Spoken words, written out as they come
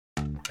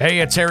Hey,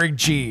 it's Eric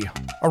G.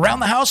 Around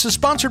the House is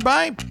sponsored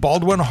by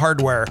Baldwin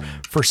Hardware.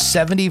 For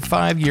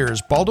 75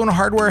 years, Baldwin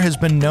Hardware has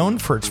been known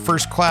for its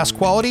first-class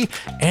quality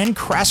and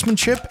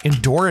craftsmanship in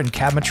door and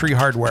cabinetry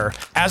hardware.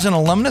 As an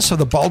alumnus of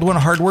the Baldwin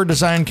Hardware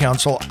Design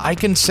Council, I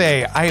can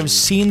say I have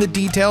seen the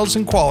details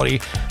and quality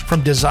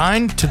from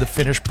design to the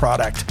finished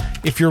product.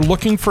 If you're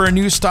looking for a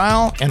new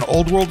style and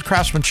old-world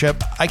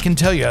craftsmanship, I can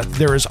tell you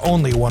there is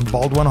only one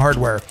Baldwin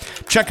Hardware.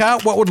 Check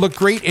out what would look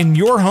great in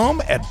your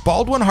home at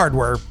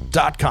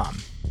baldwinhardware.com.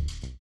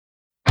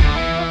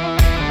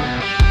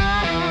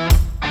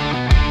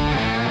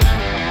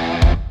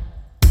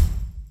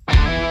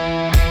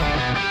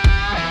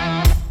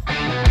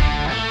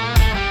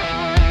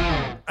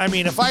 I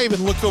mean, if I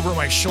even look over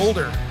my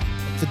shoulder,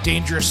 the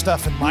dangerous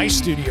stuff in my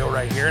studio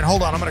right here, and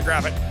hold on, I'm going to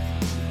grab it.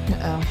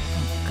 Oh,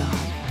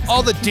 God.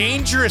 All the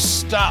dangerous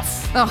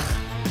stuff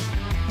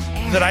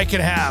that I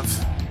can have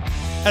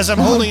as I'm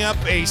holding up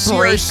a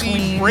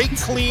CRC brake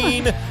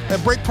clean,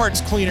 brake parts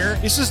cleaner.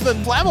 This is the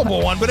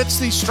flammable one, but it's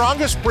the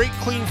strongest brake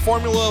clean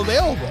formula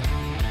available.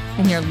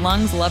 And your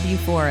lungs love you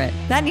for it.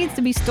 That needs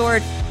to be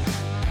stored,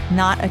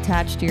 not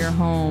attached to your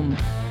home.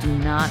 Do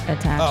not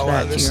attach that to your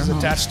home. This is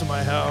attached to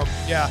my home.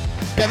 Yeah,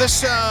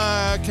 this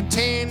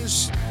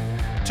contains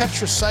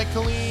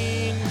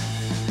tetracycline,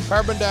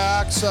 carbon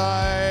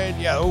dioxide.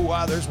 Yeah, oh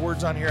wow, there's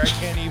words on here I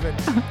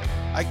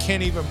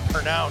can't even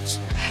pronounce.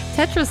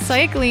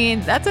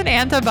 Tetracycline, that's an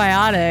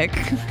antibiotic.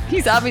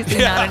 He's obviously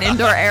not an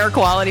indoor air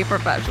quality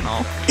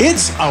professional.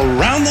 It's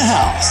Around the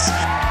House.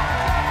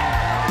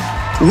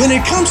 When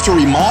it comes to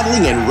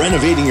remodeling and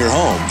renovating your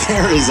home,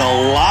 there is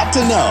a lot to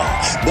know,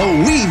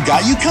 but we've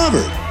got you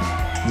covered.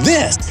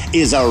 This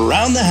is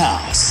Around the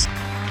House.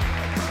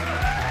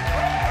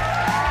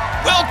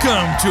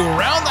 Welcome to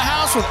Around the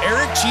House with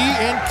Eric G.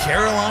 and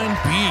Caroline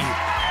B.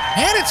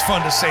 And it's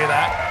fun to say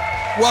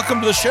that. Welcome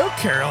to the show,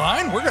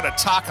 Caroline. We're going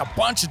to talk a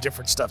bunch of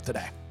different stuff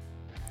today.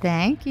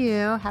 Thank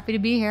you. Happy to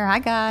be here. Hi,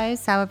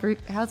 guys.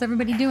 How's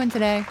everybody doing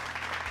today?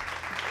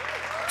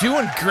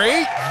 Doing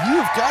great.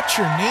 You've got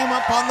your name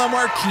up on the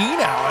marquee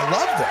now. I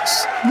love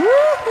this.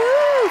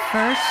 Woohoo!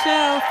 First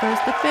show,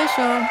 first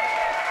official.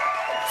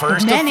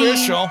 First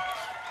official.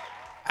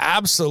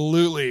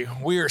 Absolutely.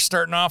 We are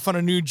starting off on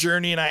a new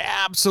journey, and I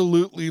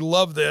absolutely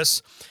love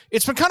this.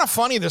 It's been kind of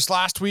funny this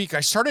last week.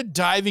 I started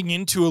diving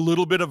into a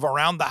little bit of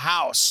Around the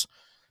House,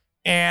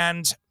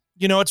 and,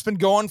 you know, it's been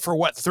going for,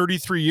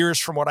 33 years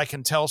from what I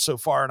can tell so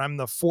far, and I'm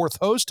the fourth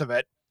host of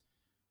it.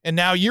 And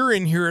now you're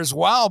in here as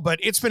well, but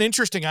it's been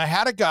interesting. I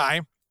had a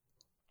guy,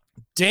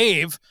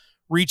 Dave,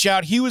 reach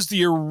out. He was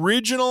the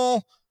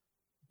original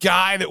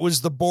guy that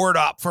was the board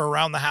up for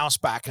Around the House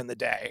back in the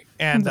day,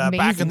 and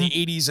back in the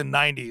 80s and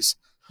 90s.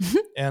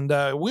 And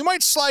we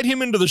might slide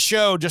him into the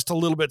show just a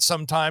little bit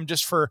sometime,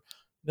 just for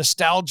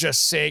nostalgia's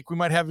sake. We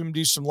might have him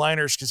do some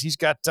liners, because he's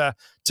got, tell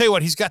you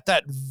what, he's got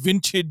that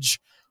vintage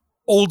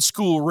old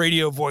school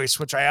radio voice,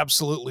 which I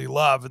absolutely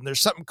love. And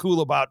there's something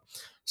cool about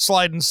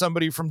sliding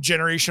somebody from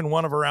generation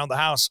one of Around the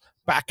House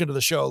back into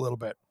the show a little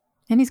bit.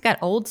 And he's got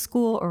old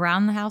school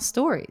Around the House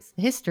stories.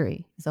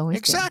 History is always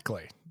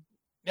exactly. Good.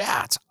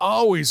 Yeah, it's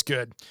always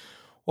good.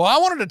 Well, I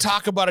wanted to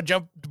talk about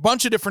a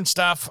bunch of different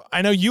stuff.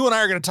 I know you and I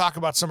are going to talk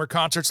about summer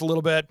concerts a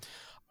little bit.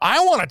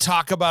 I want to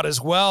talk about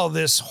as well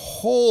this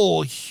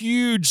whole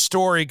huge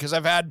story, because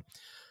I've had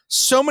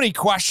so many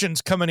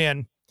questions coming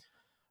in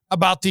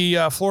about the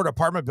Florida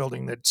apartment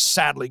building that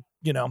sadly,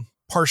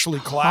 partially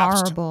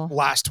collapsed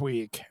last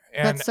week.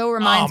 And that so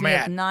reminds me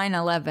of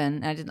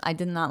 9/11. I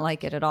did not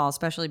like it at all,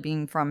 especially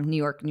being from New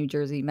York, New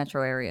Jersey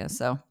metro area.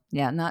 So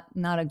yeah, not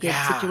a good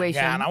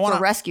situation for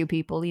rescue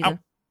people either.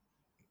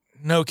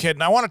 No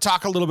kidding. I want to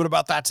talk a little bit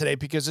about that today,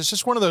 because it's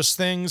just one of those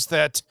things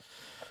that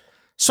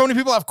so many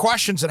people have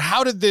questions. And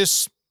how did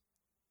this,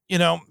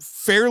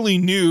 fairly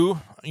new,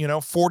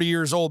 40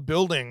 years old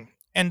building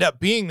end up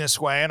being this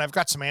way? And I've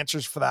got some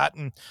answers for that.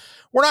 And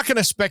we're not going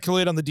to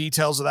speculate on the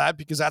details of that,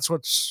 because that's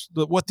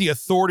what the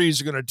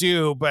authorities are going to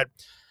do. But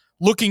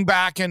looking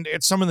back and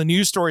at some of the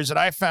news stories that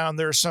I found,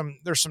 there's some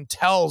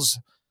tells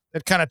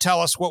that kind of tell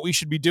us what we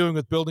should be doing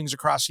with buildings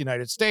across the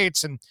United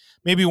States, and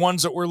maybe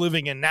ones that we're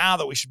living in now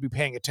that we should be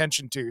paying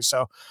attention to.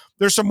 So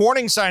there's some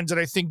warning signs that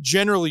I think,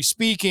 generally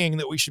speaking,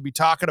 that we should be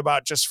talking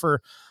about, just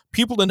for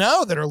people to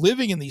know that are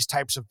living in these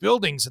types of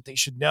buildings, that they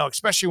should know,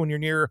 especially when you're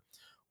near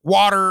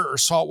water or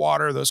salt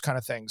water, those kind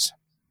of things.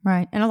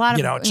 Right. And a lot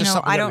of, it's just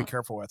something to be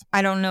careful with.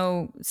 I don't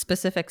know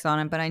specifics on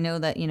it, but I know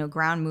that,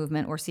 ground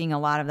movement, we're seeing a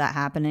lot of that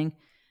happening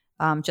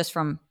just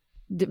from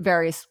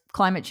various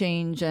climate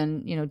change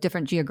and,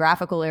 different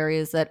geographical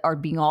areas that are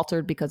being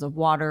altered because of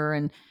water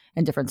and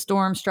different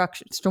storms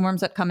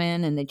that come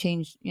in, and they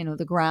change,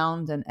 the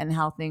ground and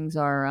how things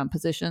are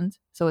positioned.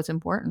 So it's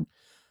important.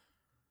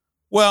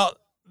 Well,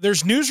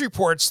 there's news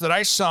reports that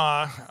I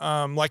saw,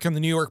 like in the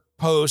New York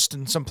Post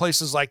and some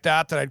places like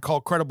that I'd call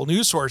credible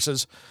news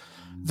sources,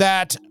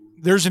 that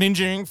there's an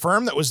engineering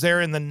firm that was there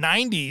in the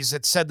 90s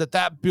that said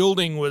that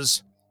building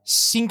was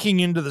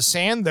sinking into the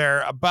sand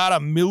there about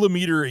 1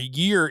 millimeter a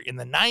year in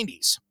the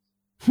 90s.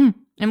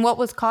 And what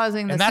was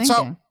causing the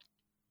sinking?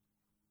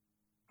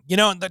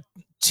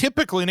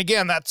 Typically, and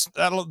again,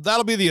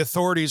 that'll be the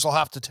authorities will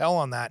have to tell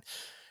on that.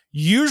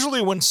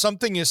 Usually when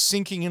something is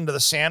sinking into the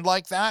sand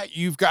like that,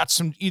 you've got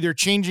some either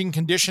changing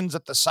conditions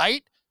at the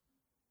site,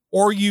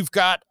 or you've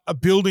got a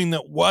building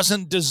that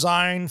wasn't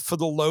designed for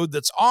the load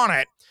that's on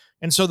it.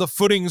 And so the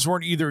footings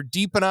weren't either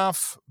deep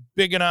enough,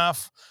 big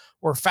enough,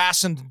 or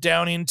fastened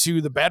down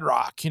into the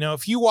bedrock.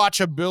 If you watch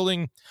a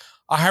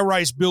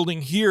high-rise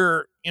building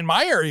here in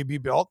my area be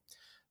built,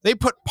 they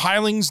put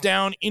pilings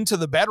down into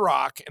the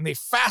bedrock and they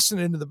fasten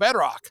it into the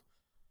bedrock.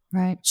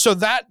 Right. So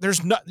that there's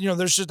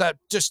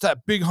just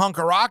that big hunk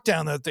of rock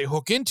down that they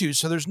hook into.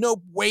 So there's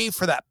no way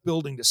for that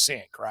building to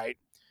sink, right?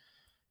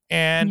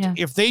 And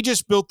if they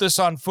just built this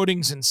on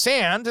footings and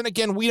sand, and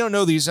again, we don't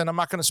know these, and I'm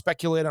not going to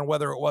speculate on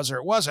whether it was or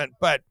it wasn't,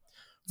 but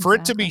for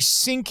it to be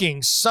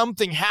sinking,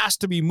 something has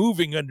to be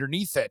moving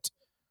underneath it.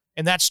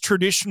 And that's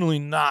traditionally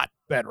not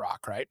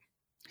bedrock, right?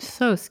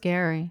 So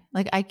scary.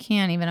 Like, I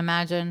can't even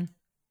imagine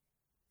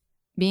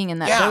being in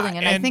that building.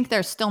 And I think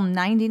there's still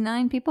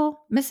 99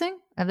 people missing.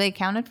 Have they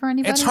accounted for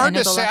anybody? It's hard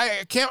to say.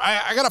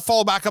 I got to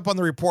follow back up on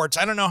the reports.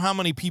 I don't know how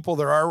many people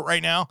there are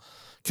right now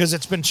because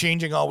it's been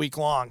changing all week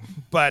long.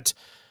 But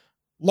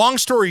long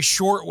story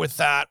short with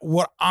that,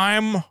 what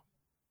I'm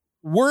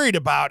worried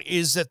about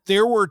is that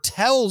there were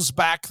tells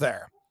back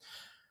there.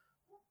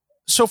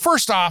 So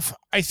first off,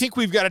 I think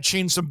we've got to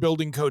change some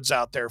building codes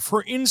out there.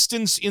 For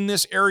instance, in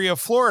this area of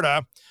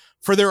Florida,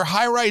 for their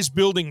high-rise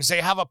buildings,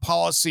 they have a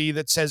policy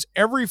that says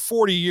every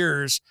 40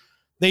 years,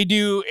 they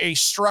do a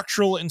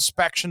structural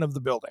inspection of the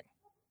building.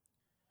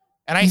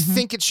 And I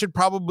think it should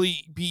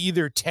probably be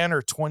either 10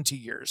 or 20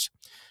 years,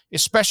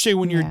 especially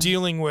when you're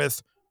dealing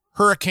with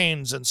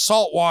hurricanes and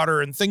salt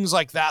water and things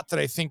like that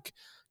I think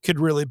could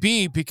really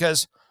be,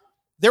 because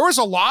there was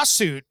a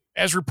lawsuit,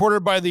 as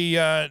reported by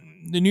the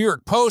New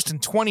York Post in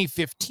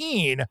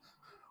 2015,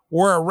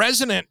 where a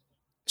resident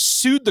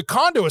sued the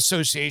condo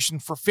association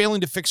for failing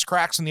to fix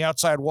cracks in the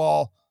outside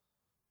wall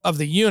of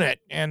the unit.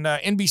 And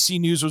NBC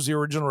News was the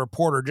original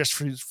reporter, just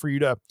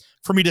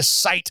for me to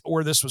cite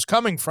where this was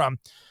coming from,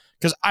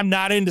 because I'm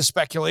not into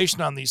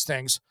speculation on these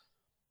things.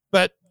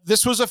 But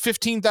this was a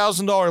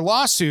 $15,000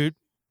 lawsuit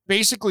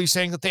basically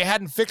saying that they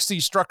hadn't fixed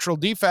these structural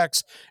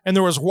defects and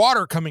there was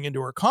water coming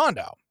into her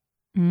condo.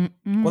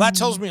 Well, that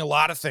tells me a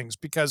lot of things,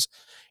 because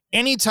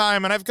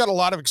anytime, and I've got a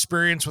lot of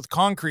experience with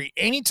concrete,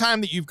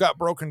 anytime that you've got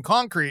broken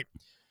concrete,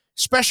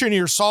 especially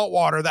near salt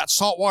water, that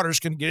salt water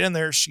is going to get in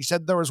there. She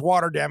said there was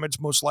water damage,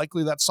 most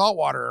likely that salt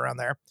water around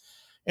there.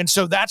 And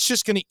so that's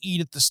just going to eat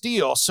at the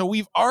steel. So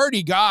we've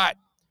already got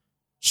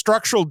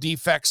structural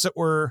defects that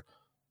were,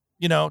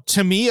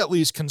 to me at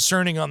least,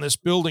 concerning on this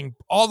building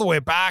all the way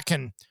back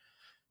in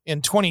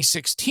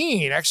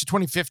 2016, actually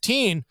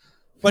 2015.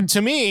 But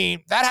to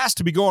me, that has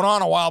to be going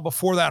on a while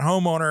before that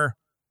homeowner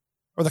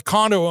or the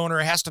condo owner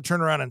has to turn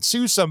around and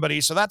sue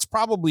somebody. So that's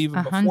probably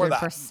even before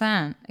that.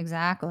 100%.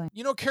 Exactly.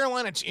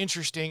 Caroline, it's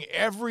interesting.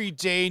 Every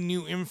day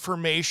new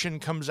information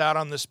comes out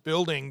on this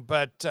building.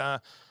 But,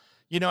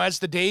 as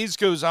the days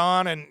goes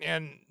on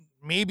and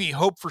maybe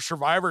hope for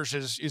survivors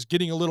is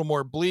getting a little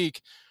more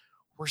bleak,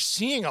 we're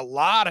seeing a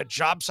lot of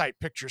job site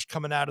pictures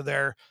coming out of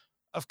there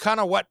of kind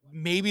of what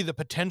maybe the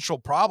potential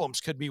problems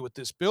could be with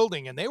this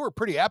building. And they were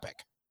pretty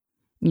epic.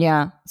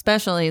 Yeah,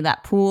 especially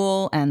that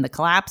pool and the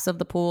collapse of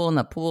the pool, and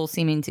the pool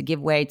seeming to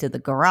give way to the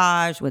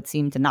garage, would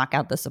seem to knock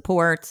out the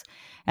supports.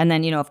 And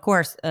then, of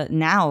course,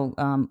 now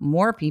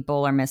more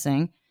people are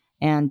missing,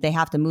 and they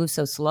have to move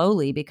so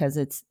slowly because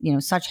it's,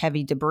 such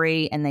heavy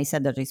debris. And they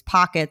said there's these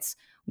pockets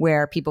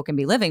where people can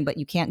be living, but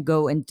you can't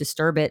go and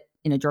disturb it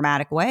in a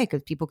dramatic way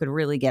because people could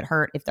really get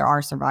hurt if there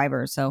are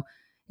survivors. So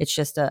it's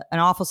just an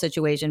awful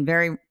situation.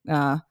 Very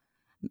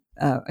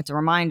it's a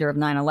reminder of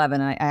 9/11.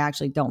 I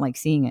actually don't like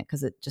seeing it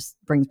because it just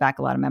brings back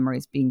a lot of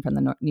memories being from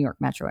the New York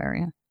metro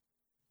area.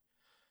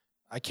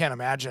 I can't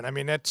imagine. I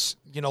mean, it's,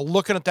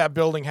 looking at that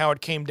building, how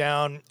it came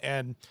down,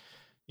 and,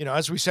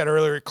 as we said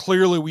earlier,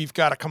 clearly we've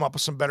got to come up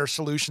with some better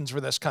solutions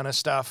for this kind of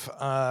stuff.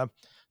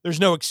 There's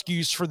no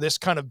excuse for this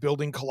kind of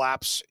building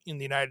collapse in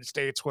the United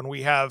States when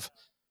we have,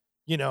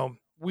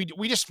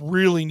 we just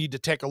really need to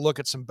take a look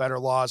at some better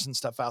laws and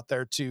stuff out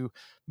there to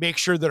make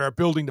sure that our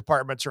building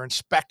departments are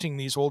inspecting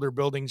these older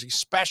buildings,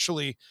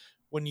 especially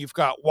when you've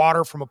got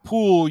water from a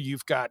pool,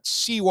 you've got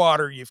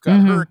seawater, you've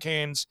got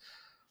hurricanes.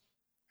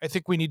 I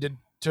think we need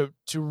to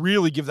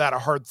really give that a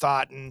hard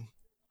thought. And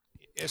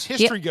as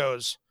history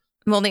goes.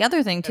 Well, the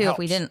other thing too, if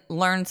we didn't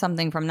learn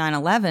something from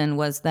 9/11,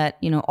 was that,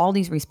 all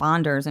these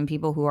responders and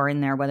people who are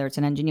in there, whether it's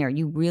an engineer,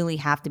 you really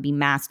have to be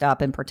masked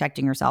up and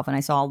protecting yourself. And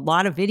I saw a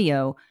lot of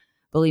video,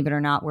 believe it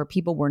or not, where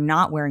people were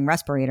not wearing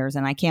respirators,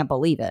 and I can't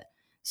believe it.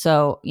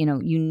 So,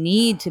 you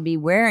need to be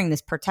wearing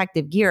this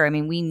protective gear. I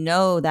mean, we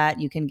know that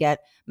you can get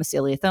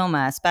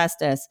mesothelioma,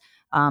 asbestos,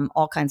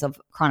 all kinds of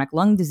chronic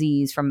lung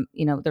disease from,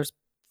 there's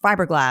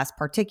fiberglass,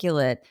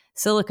 particulate,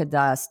 silica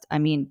dust. I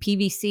mean,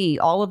 PVC,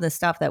 all of the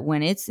stuff that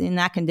when it's in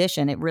that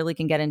condition, it really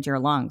can get into your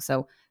lungs.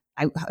 So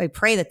I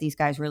pray that these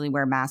guys really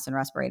wear masks and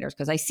respirators,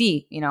 because I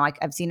see,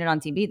 I've seen it on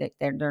TV that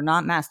they're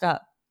not masked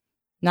up.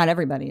 Not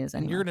everybody is And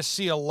anymore. you're going to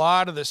see a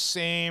lot of the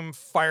same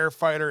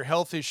firefighter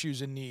health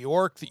issues in New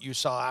York that you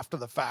saw after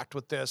the fact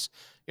with this,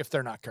 if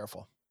they're not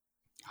careful.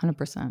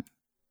 100%.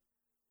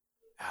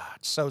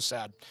 It's so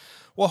sad.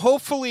 Well,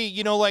 hopefully,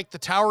 like the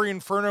Tower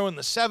Inferno in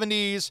the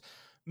 70s,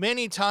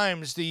 many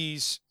times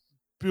these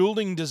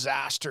building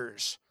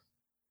disasters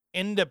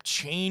end up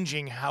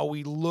changing how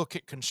we look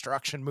at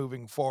construction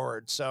moving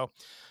forward. So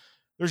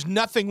there's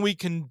nothing we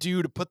can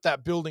do to put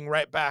that building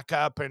right back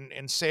up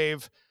and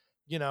save,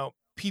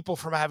 people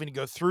from having to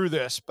go through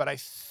this. But I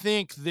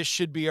think this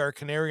should be our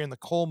canary in the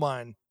coal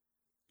mine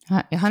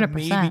 100%. to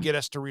maybe get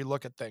us to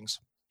relook at things.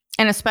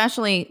 And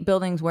especially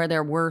buildings where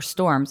there were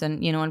storms.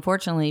 And,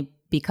 unfortunately,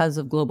 because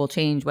of global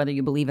change, whether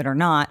you believe it or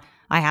not,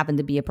 I happen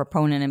to be a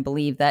proponent and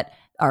believe that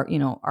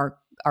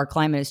our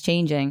climate is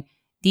changing.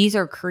 These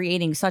are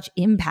creating such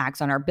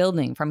impacts on our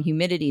building, from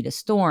humidity to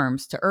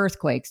storms to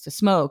earthquakes to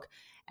smoke.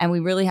 And we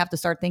really have to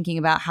start thinking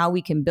about how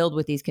we can build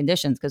with these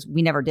conditions, because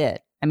we never did.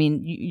 I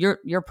mean, you're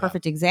a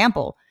perfect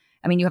example.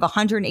 I mean, you have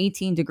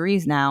 118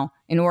 degrees now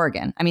in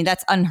Oregon. I mean,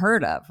 that's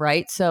unheard of,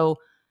 right? So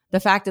the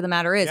fact of the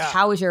matter is,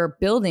 how is your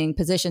building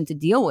positioned to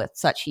deal with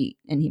such heat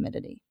and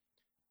humidity?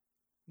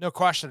 No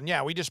question.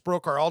 Yeah, we just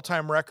broke our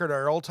all-time record.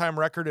 Our all-time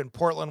record in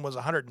Portland was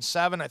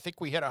 107. I think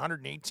we hit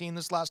 118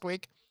 this last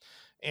week.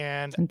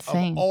 And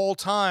of all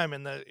time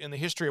in the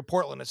history of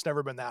Portland, it's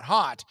never been that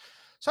hot.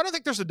 So I don't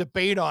think there's a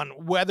debate on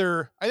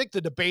whether, I think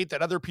the debate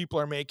that other people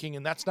are making,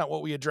 and that's not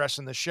what we address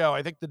in the show.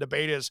 I think the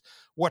debate is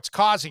what's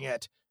causing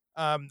it.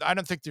 I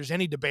don't think there's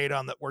any debate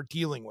on that we're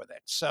dealing with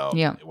it. So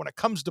when it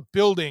comes to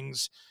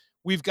buildings,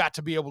 we've got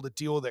to be able to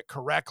deal with it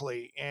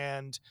correctly.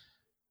 And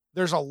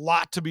there's a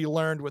lot to be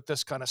learned with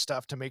this kind of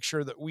stuff to make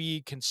sure that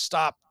we can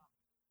stop.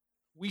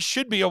 We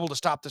should be able to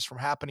stop this from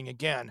happening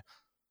again.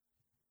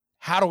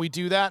 How do we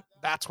do that?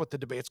 That's what the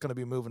debate's going to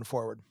be moving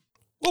forward.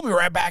 We'll be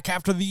right back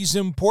after these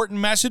important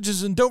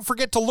messages. And don't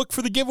forget to look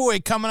for the giveaway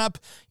coming up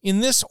in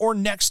this or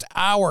next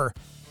hour.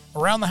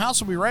 Around the House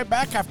will be right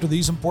back after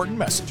these important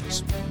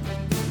messages.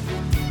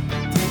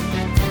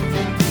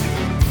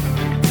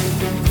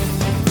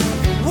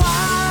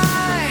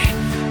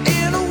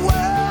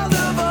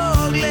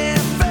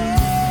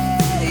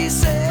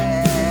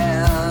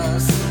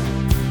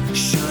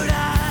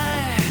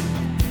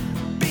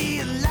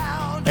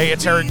 Hey,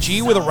 it's Eric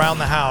G with Around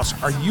the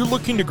House. Are you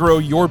looking to grow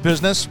your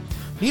business?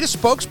 Need a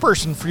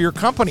spokesperson for your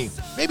company?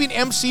 Maybe an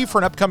MC for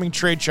an upcoming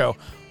trade show?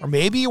 Or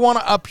maybe you want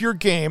to up your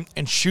game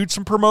and shoot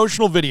some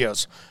promotional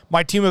videos?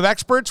 My team of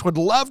experts would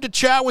love to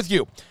chat with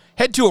you.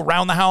 Head to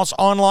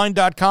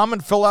AroundTheHouseOnline.com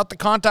and fill out the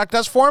Contact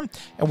Us form,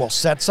 and we'll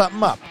set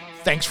something up.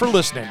 Thanks for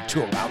listening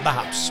to Around the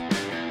House.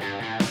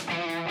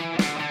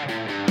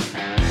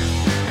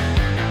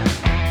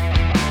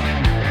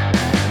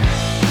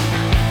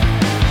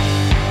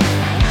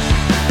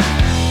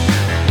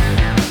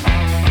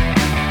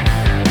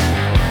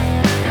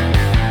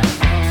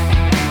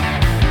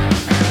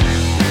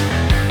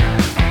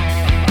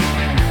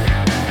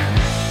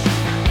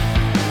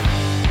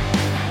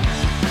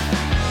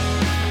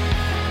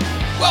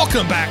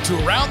 Welcome back to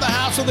Around the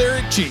House with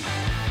Eric G.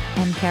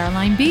 And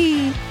Caroline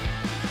B.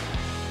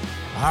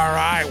 All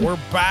right, we're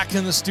back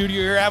in the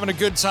studio here having a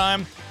good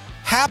time.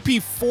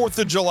 Happy 4th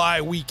of July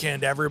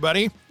weekend,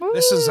 everybody. Woo.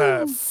 This is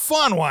a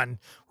fun one.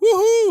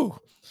 Woohoo!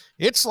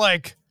 It's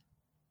like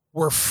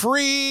we're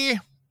free.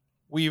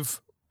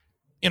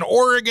 In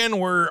Oregon,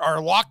 where our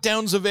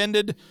lockdowns have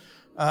ended.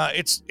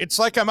 It's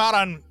like I'm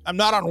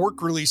not on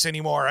work release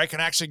anymore. I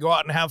can actually go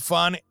out and have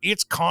fun.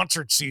 It's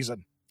concert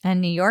season. And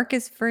New York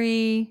is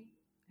free.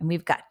 And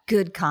we've got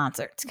good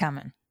concerts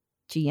coming.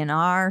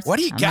 GNR. What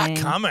do you got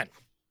coming?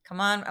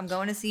 Come on. I'm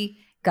going to see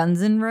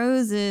Guns N'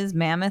 Roses.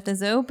 Mammoth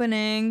is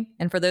opening.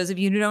 And for those of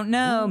you who don't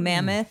know,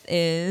 Mammoth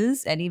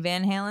is Eddie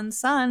Van Halen's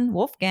son,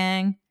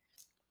 Wolfgang,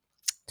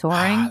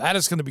 touring. That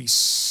is going to be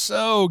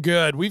so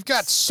good. We've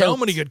got so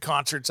many good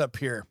concerts up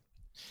here.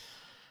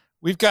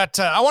 We've got,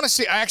 I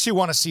actually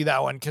want to see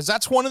that one, because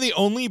that's one of the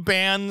only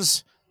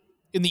bands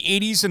in the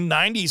 80s and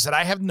 90s that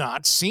I have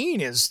not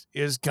seen is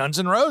Guns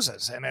N'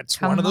 Roses. And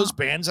it's one of those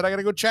bands that I got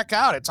to go check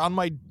out. It's on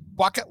my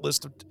bucket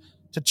list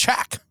to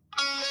check.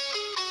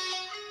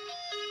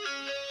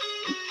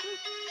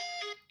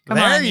 Come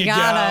on, you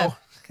gotta.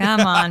 Come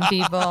on,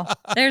 people.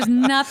 There's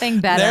nothing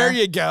better. There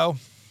you go.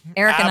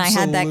 Eric and I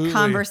had that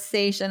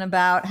conversation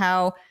about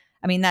how,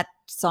 that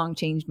song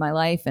changed my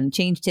life and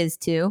changed his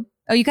too.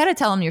 Oh, you got to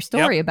tell him your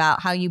story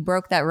about how you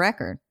broke that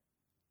record.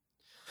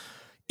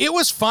 It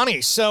was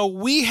funny. So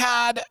we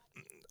had,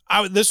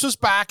 this was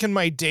back in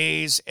my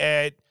days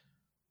at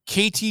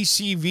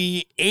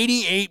KTCV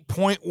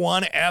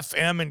 88.1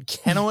 FM in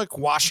Kennewick,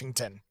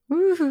 Washington.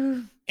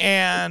 Woo-hoo.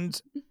 And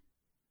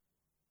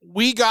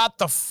we got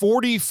the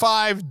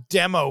 45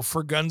 demo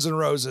for Guns N'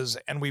 Roses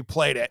and we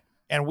played it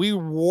and we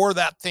wore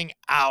that thing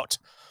out.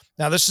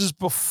 Now, this is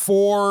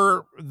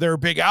before their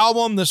big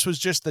album. This was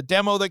just the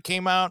demo that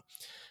came out.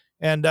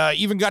 And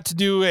even got to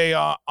do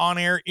a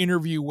on-air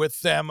interview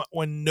with them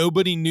when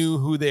nobody knew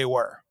who they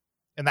were.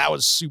 And that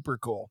was super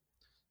cool.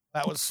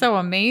 That was so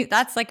amazing.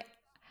 That's like,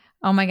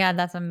 oh my God,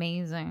 that's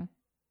amazing.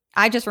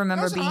 I just I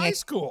remember was in being high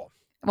school.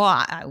 Well,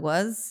 I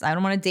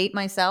don't want to date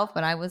myself,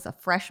 but I was a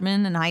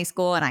freshman in high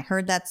school and I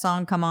heard that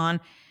song come on.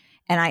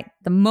 And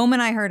the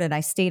moment I heard it,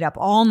 I stayed up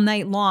all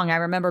night long. I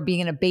remember being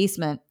in a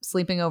basement,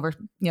 sleeping over,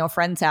 a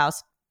friend's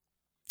house,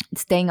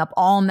 staying up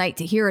all night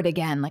to hear it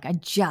again. Like I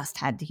just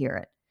had to hear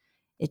it.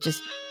 It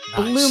just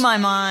blew my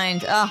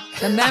mind. Oh,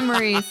 the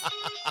memories.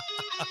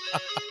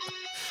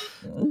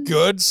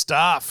 Good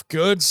stuff.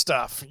 Good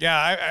stuff.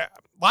 Yeah.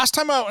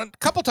 A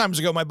couple times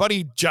ago, my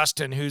buddy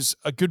Justin, who's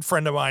a good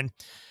friend of mine,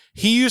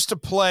 he used to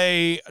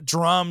play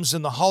drums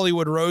in the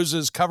Hollywood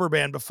Roses cover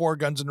band before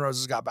Guns N'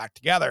 Roses got back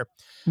together.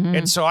 Mm-hmm.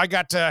 And so I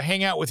got to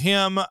hang out with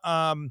him.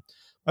 My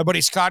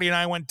buddy Scotty and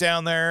I went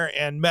down there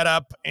and met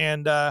up,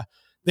 and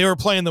they were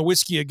playing the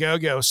Whiskey A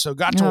Go-Go. So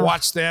got to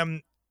watch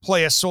them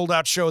play a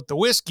sold-out show at the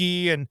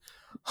Whiskey and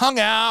hung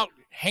out,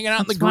 hanging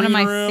out in the green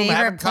room,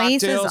 having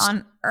cocktails. One of my favorite places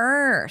on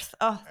earth.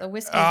 Oh, the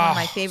Whiskey is one of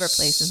my favorite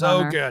places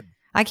on earth. So good.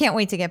 I can't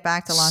wait to get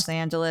back to Los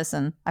Angeles,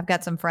 and I've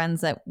got some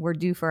friends that were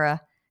due for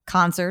a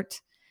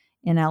concert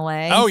in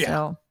LA. Oh, yeah.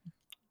 So.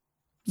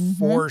 Mm-hmm.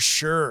 For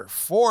sure.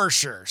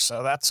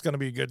 So that's going to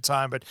be a good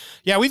time. But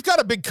yeah, we've got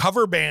a big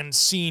cover band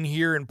scene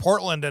here in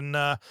Portland, and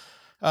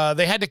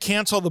they had to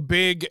cancel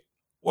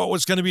what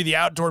was going to be the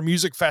outdoor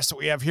music fest that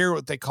we have here,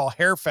 what they call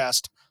Hair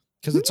Fest,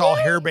 because it's all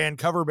hair band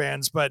cover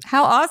bands. But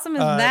how awesome is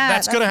that?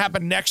 That's going to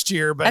happen next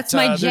year. But that's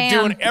my jam. They're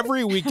doing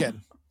every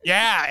weekend.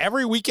 Yeah,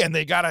 every weekend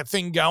they got a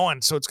thing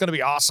going, so it's going to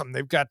be awesome.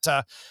 They've got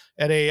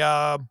at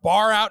a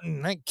bar out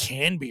in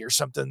Canby or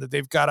something that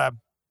they've got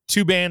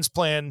two bands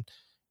playing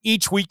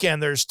each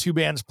weekend. There's two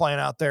bands playing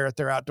out there at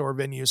their outdoor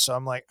venue. So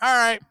I'm like, all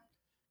right,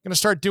 going to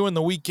start doing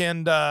the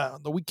weekend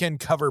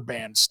cover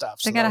band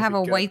stuff. They got to have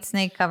a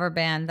Whitesnake cover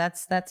band.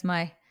 That's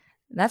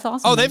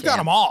awesome. Oh, they've got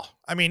them all.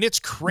 I mean, it's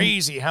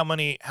crazy how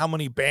many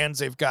bands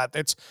they've got.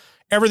 It's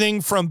everything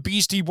from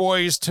Beastie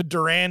Boys to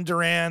Duran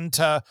Duran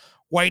to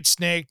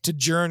Whitesnake to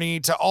Journey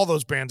to all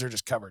those bands are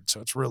just covered. So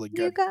it's really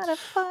good. You gotta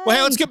find. Well,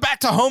 hey, let's get back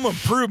to home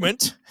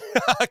improvement,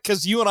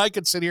 because you and I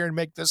could sit here and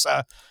make this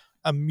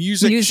a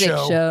music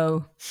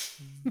show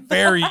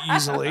very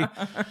easily.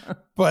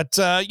 But,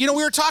 we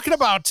were talking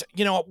about,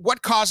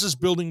 what causes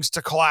buildings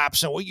to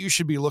collapse and what you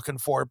should be looking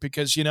for,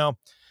 because,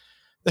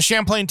 the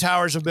Champlain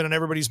Towers have been in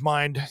everybody's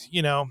mind,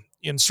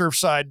 in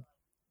Surfside.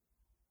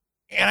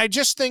 And I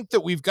just think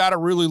that we've got to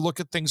really look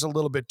at things a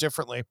little bit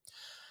differently.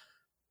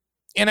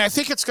 And I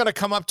think it's going to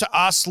come up to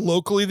us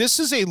locally. This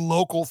is a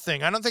local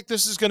thing. I don't think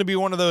this is going to be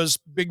one of those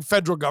big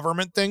federal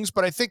government things,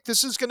 but I think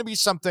this is going to be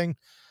something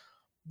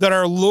that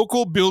our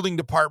local building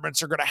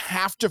departments are going to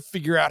have to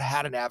figure out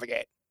how to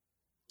navigate,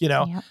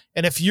 Yep.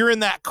 And if you're in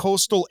that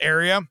coastal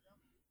area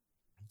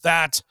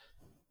that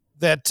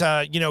gets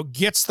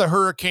the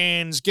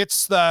hurricanes,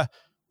 gets the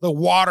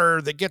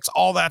water, that gets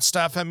all that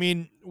stuff. I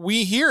mean,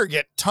 we here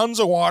get tons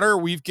of water.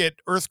 We get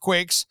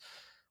earthquakes.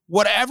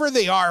 Whatever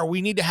they are,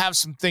 we need to have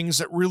some things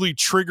that really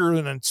trigger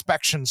an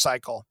inspection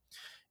cycle.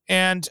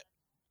 And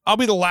I'll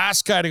be the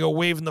last guy to go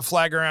waving the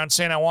flag around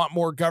saying I want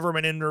more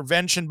government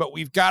intervention, but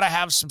we've got to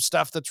have some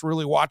stuff that's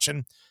really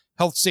watching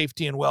health,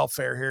 safety, and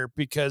welfare here,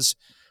 because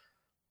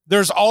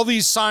there's all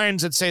these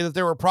signs that say that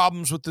there were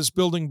problems with this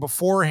building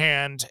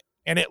beforehand,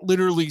 and it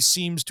literally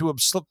seems to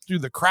have slipped through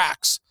the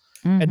cracks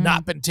and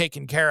not been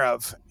taken care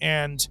of.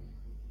 And,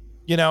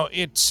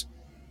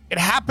 it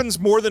happens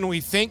more than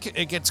we think.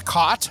 It gets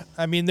caught.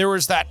 I mean, there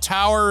was that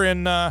tower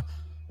in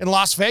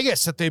Las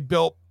Vegas that they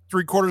built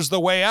 3/4 of the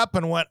way up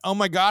and went, oh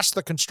my gosh,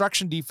 the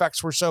construction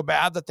defects were so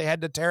bad that they had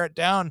to tear it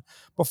down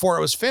before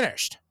it was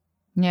finished.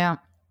 Yeah.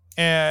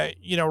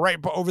 Right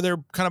over there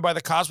kind of by the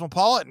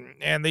Cosmopolitan.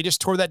 And they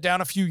just tore that down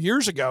a few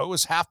years ago. It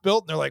was half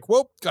built and they're like,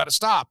 whoa, got to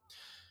stop.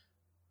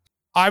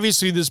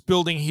 Obviously, this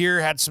building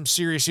here had some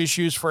serious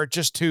issues for it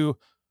just to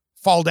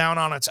fall down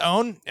on its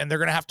own, and they're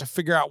going to have to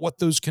figure out what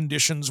those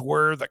conditions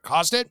were that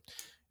caused it.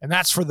 And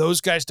that's for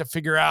those guys to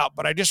figure out.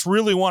 But I just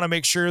really want to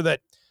make sure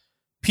that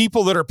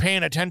people that are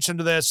paying attention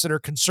to this, that are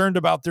concerned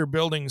about their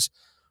buildings,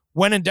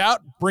 when in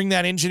doubt, bring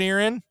that engineer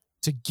in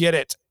to get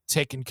it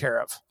taken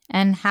care of.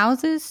 And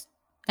houses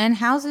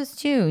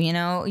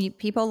too.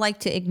 People like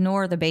to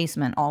ignore the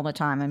basement all the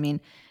time. I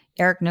mean,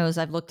 Eric knows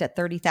I've looked at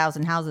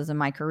 30,000 houses in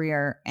my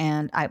career,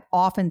 and I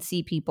often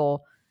see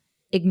people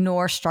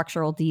ignore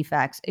structural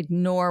defects,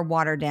 ignore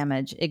water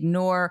damage,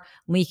 ignore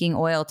leaking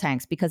oil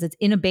tanks because it's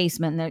in a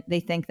basement, and they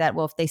think that,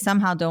 well, if they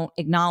somehow don't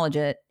acknowledge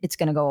it, it's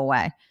going to go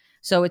away.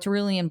 So it's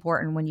really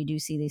important when you do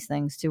see these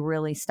things to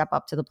really step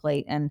up to the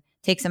plate and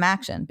take some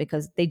action,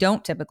 because they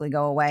don't typically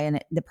go away,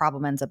 and the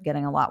problem ends up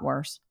getting a lot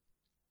worse.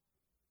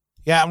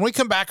 Yeah, when we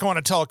come back, I want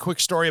to tell a quick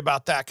story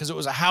about that, because it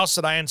was a house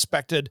that I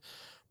inspected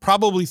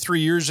probably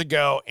 3 years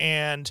ago,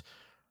 and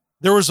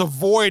there was a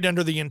void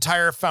under the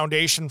entire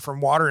foundation from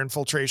water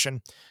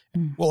infiltration.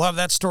 We'll have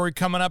that story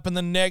coming up in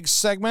the next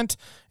segment.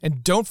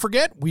 And don't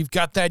forget, we've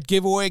got that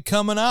giveaway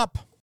coming up.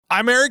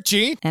 I'm Eric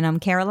G. And I'm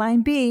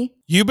Caroline B.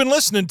 You've been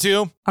listening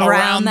to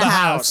Around the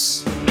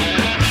House.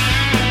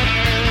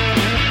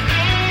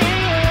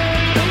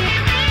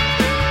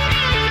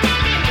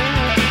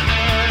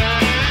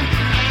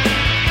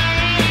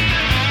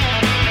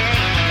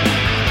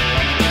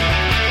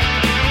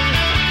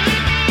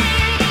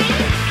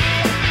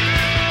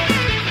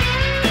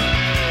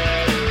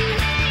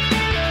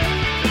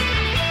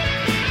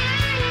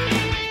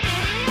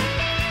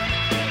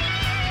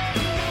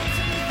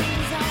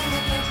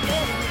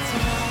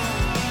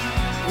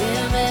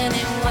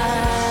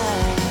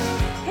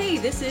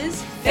 this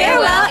is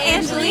Farewell,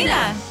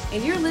 Angelina.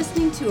 And you're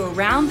listening to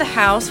Around the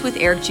House with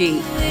Eric G.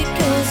 It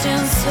goes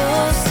down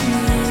so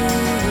smooth.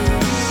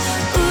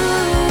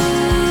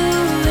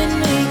 Ooh, it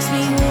makes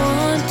me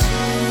want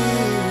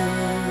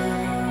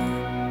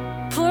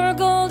to pour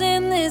gold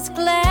in this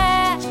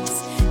glass,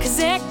 'cause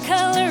that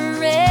color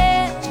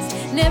red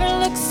never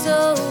looks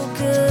so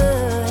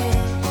good,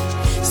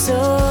 so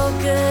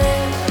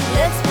good.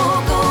 Let's pour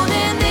gold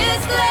in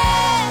this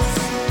glass,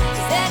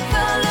 'cause that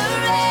color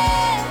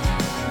red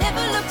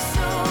never looks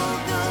so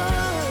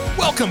good.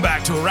 Welcome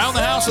back to Around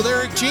the House with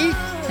Eric G.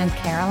 And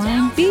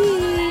Caroline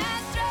B.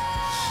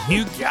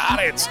 You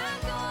got it.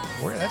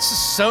 That's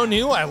just so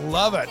new. I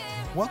love it.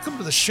 Welcome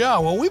to the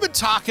show. Well, we've been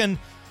talking.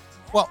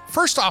 Well,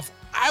 first off,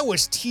 I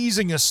was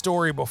teasing a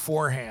story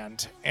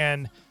beforehand,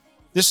 and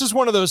this is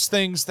one of those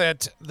things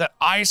that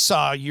I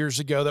saw years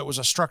ago that was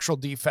a structural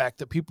defect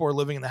that people were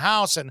living in the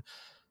house. And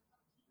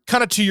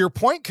kind of to your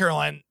point,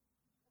 Caroline,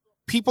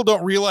 people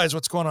don't realize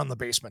what's going on in the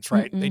basements,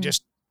 right?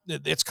 Mm-mm.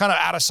 It's kind of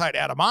out of sight,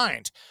 out of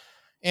mind.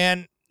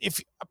 And if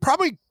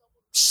probably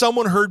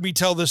someone heard me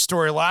tell this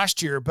story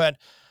last year, but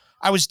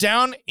I was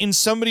down in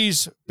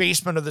somebody's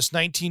basement of this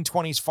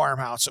 1920s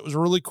farmhouse. It was a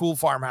really cool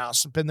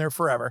farmhouse. It's been there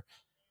forever.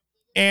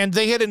 And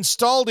they had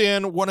installed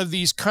in one of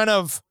these kind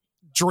of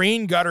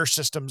drain gutter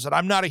systems that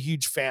I'm not a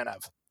huge fan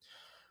of.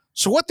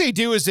 So what they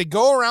do is they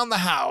go around the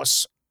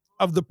house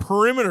of the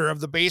perimeter of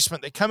the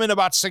basement. They come in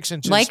about 6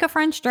 inches. Like a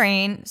French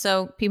drain.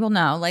 So people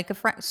know,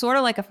 sort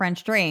of like a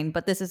French drain,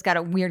 but this has got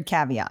a weird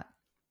caveat.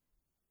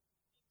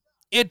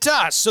 It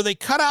does. So they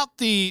cut out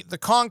the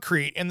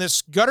concrete, and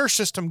this gutter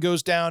system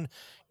goes down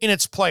in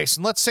its place.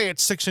 And let's say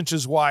it's 6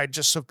 inches wide,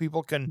 just so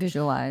people can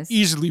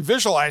easily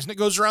visualize. And it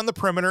goes around the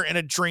perimeter, and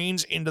it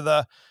drains into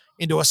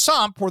a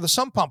sump where the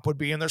sump pump would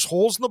be. And there's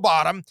holes in the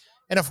bottom.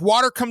 And if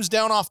water comes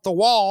down off the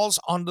walls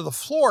onto the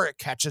floor, it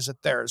catches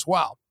it there as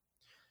well.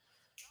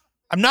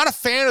 I'm not a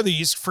fan of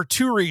these for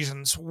two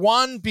reasons.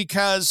 One,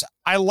 because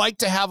I like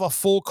to have a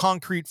full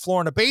concrete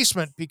floor in a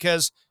basement,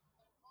 because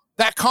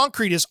that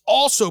concrete is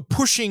also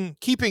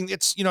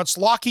it's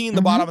locking in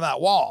the bottom of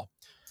that wall.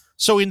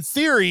 So in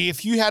theory,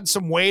 if you had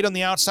some weight on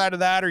the outside of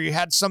that, or you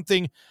had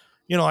something,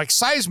 like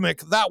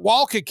seismic, that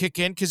wall could kick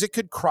in because it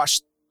could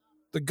crush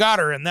the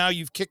gutter. And now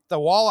you've kicked the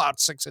wall out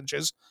 6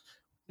 inches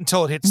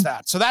until it hits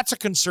that. So that's a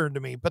concern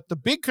to me. But the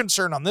big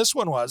concern on this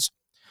one was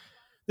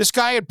this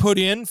guy had put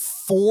in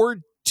 4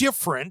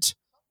 different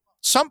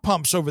sump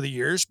pumps over the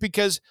years,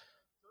 because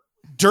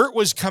dirt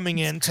was coming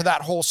into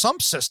that whole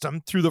sump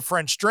system through the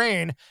French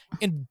drain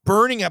and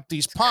burning up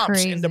these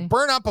pumps. Crazy. And to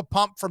burn up a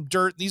pump from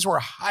dirt, these were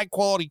high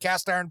quality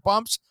cast iron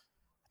pumps.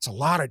 It's a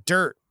lot of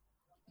dirt.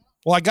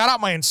 Well, I got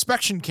out my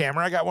inspection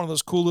camera. I got one of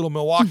those cool little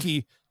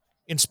Milwaukee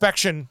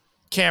inspection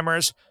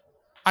cameras.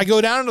 I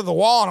go down to the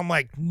wall and I'm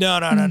like,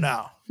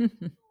 no.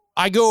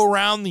 I go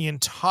around the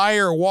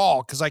entire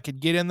wall because I could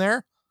get in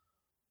there.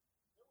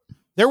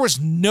 There was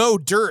no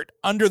dirt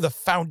under the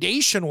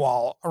foundation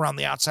wall around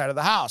the outside of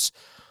the house.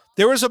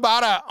 There was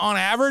about on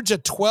average, a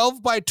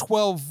 12 by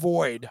 12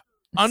 void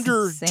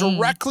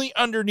directly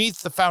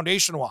underneath the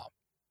foundation wall.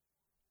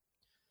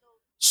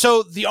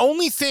 So the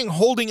only thing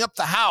holding up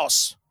the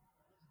house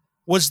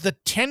was the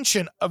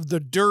tension of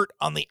the dirt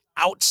on the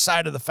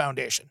outside of the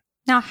foundation.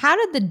 Now, how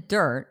did the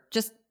dirt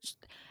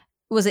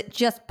was it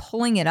just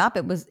pulling it up?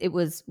 Was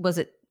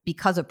it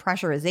because of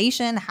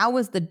pressurization? How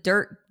was the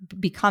dirt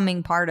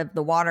becoming part of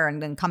the water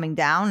and then coming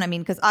down? I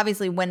mean, because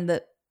obviously when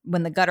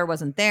the gutter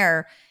wasn't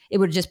there, it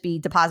would just be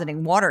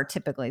depositing water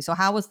typically. So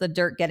how was the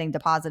dirt getting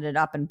deposited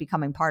up and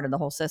becoming part of the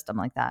whole system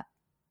like that?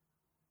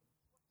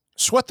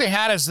 So what they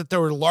had is that there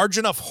were large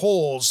enough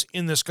holes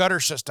in this gutter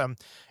system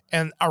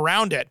and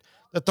around it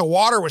that the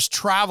water was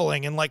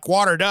traveling, and like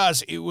water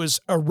does, it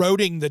was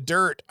eroding the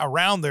dirt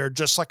around there,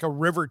 just like a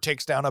river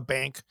takes down a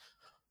bank.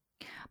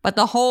 But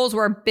the holes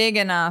were big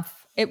enough.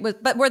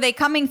 But were they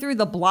coming through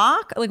the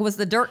block? Like, was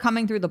the dirt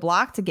coming through the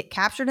block to get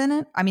captured in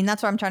it? I mean,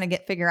 that's what I'm trying to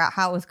figure out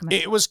how it was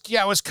coming. It was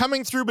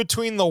coming through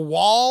between the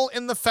wall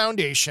and the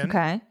foundation.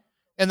 Okay.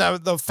 And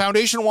the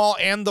foundation wall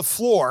and the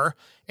floor.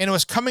 And it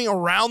was coming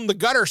around the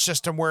gutter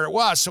system where it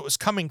was. So it was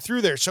coming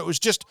through there. So it was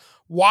just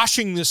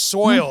washing the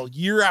soil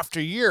year after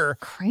year.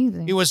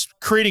 Crazy. It was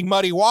creating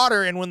muddy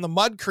water. And when the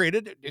mud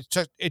created,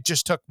 it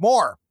just took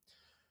more.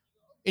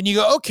 And you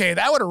go, okay,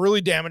 that would have really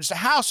damaged the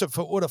house if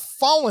it would have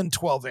fallen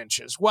 12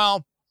 inches.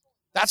 Well,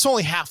 that's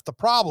only half the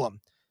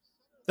problem.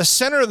 The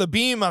center of the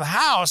beam of the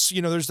house,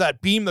 there's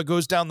that beam that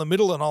goes down the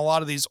middle in a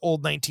lot of these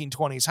old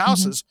 1920s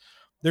houses.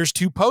 There's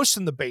 2 posts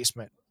in the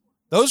basement.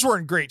 Those were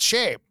in great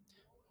shape.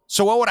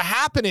 So what would have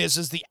happened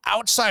is the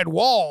outside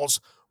walls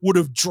would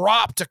have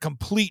dropped a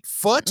complete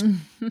foot,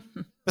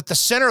 but the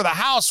center of the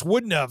house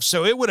wouldn't have.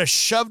 So it would have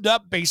shoved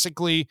up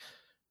basically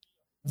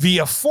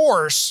via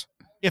force.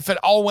 If it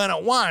all went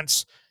at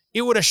once,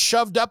 it would have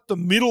shoved up the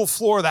middle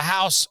floor of the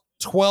house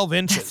 12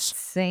 inches. That's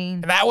insane.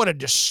 And that would have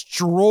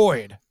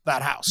destroyed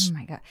that house. Oh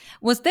my God.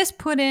 Was this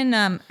put in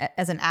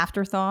as an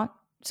afterthought?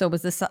 So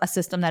was this a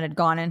system that had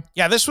gone in?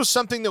 Yeah, this was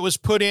something that was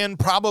put in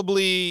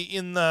probably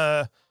in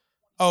the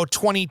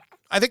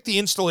I think the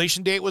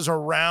installation date was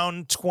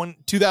around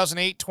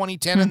 2008,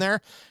 2010 in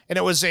there. And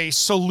it was a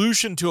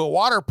solution to a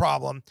water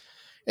problem.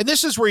 And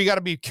this is where you got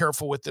to be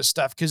careful with this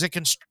stuff because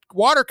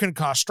water can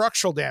cause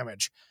structural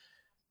damage.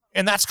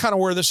 And that's kind of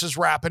where this is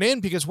wrapping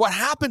in, because what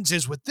happens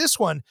is with this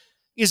one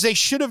is they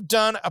should have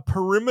done a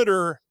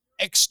perimeter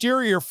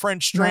exterior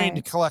French drain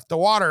to collect the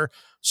water.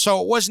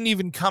 So it wasn't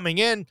even coming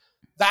in.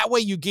 That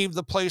way you gave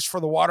the place for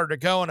the water to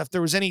go. And if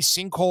there was any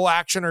sinkhole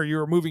action or you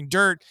were moving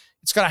dirt,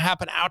 it's going to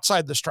happen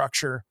outside the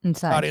structure,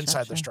 not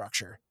inside the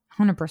structure.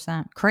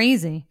 100%.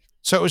 Crazy.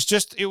 So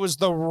it was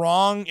the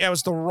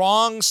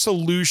wrong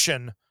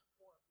solution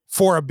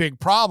for a big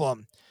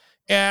problem.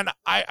 And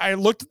I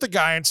looked at the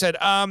guy and said,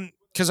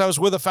 because I was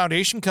with a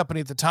foundation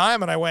company at the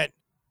time, and I went,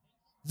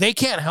 they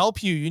can't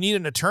help you. You need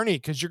an attorney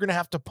because you're going to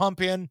have to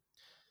pump in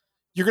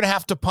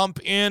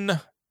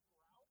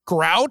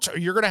grout, or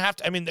you're going to have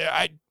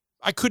to,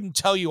 I couldn't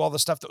tell you all the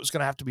stuff that was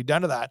going to have to be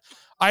done to that.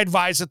 I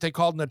advised that they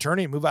called an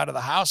attorney and move out of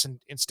the house and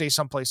stay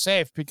someplace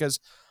safe, because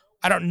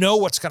I don't know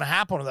what's going to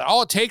happen with that.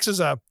 All it takes is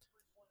a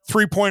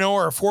 3.0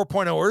 or a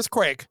 4.0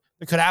 earthquake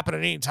that could happen at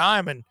any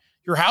time, and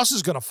your house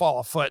is going to fall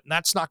a foot, and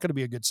that's not going to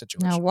be a good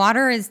situation. No,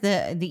 water is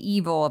the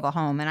evil of a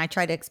home, and I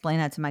try to explain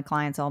that to my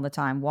clients all the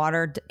time.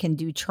 Water can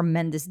do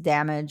tremendous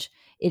damage.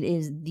 It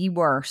is the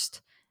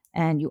worst,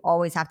 and you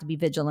always have to be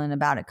vigilant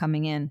about it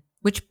coming in,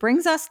 which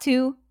brings us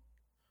to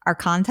our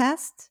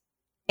contest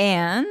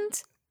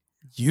and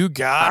you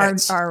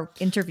got our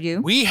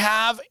interview. We've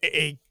got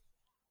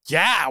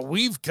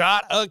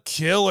a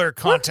killer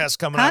contest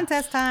coming up.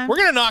 Contest time. We're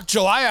going to knock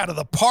July out of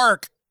the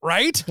park,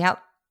 right?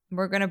 Yep.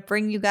 We're going to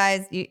bring you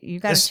guys, you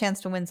got a chance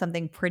to win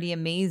something pretty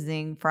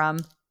amazing from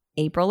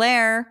April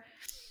Air,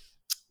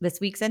 this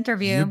week's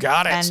interview. You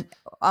got it. And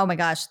oh my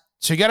gosh.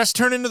 So you got us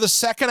turn into the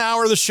second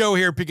hour of the show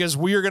here, because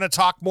we are going to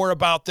talk more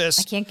about this.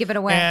 I can't give it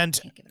away. Can't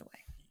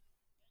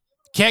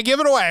give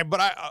it away,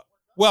 but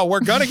we're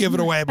going to give it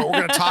away, but we're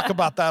going to talk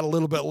about that a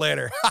little bit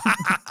later.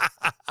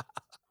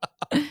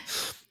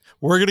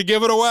 We're going to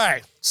give it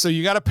away. So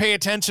you got to pay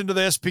attention to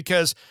this,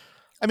 because,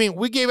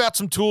 we gave out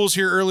some tools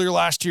here earlier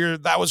last year.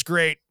 That was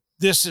great.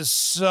 This is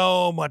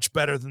so much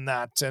better than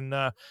that. And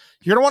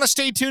you're going to want to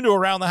stay tuned to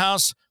Around the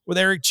House with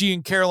Eric G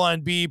and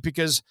Caroline B,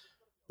 because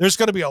there's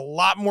going to be a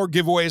lot more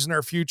giveaways in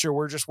our future.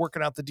 We're just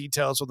working out the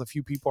details with a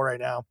few people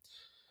right now.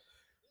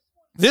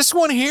 This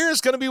one here is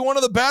going to be one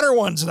of the better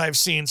ones that I've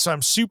seen, so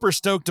I'm super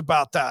stoked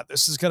about that.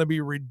 This is going to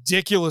be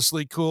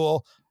ridiculously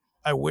cool.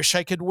 I wish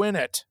I could win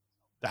it.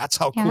 That's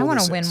how cool this is. I want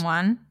to win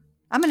one.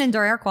 I'm an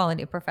indoor air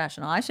quality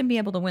professional. I should be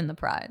able to win the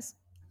prize.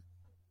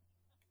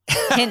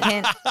 Hint,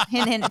 hint,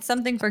 hint, hint. It's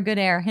something for good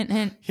air. Hint,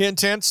 hint.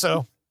 Hint, hint.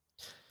 So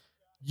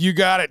you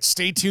got it.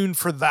 Stay tuned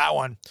for that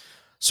one.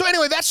 So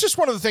anyway, that's just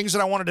one of the things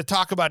that I wanted to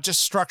talk about,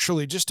 just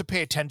structurally, just to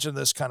pay attention to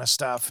this kind of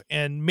stuff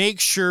and make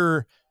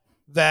sure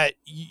that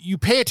you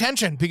pay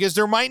attention, because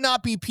there might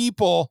not be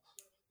people,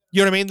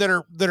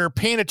 that are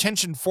paying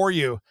attention for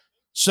you.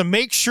 So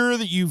make sure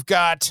that you've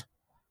got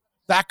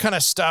that kind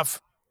of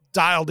stuff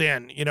dialed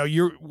in.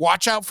 You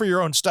watch out for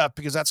your own stuff,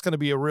 because that's going to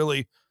be a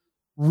really,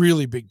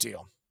 really big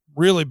deal.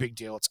 Really big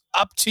deal. It's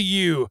up to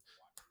you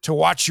to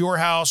watch your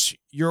house,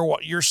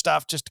 your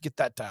stuff, just to get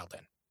that dialed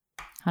in.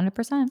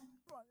 100%.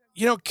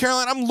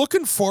 Caroline, I'm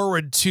looking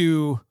forward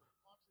to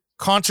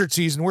concert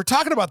season. We're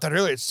talking about that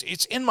earlier.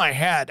 It's in my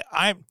head.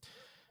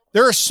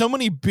 There are so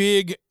many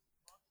big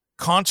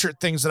concert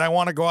things that I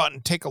want to go out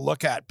and take a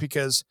look at,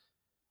 because,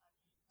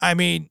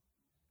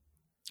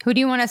 who do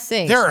you want to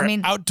see? There are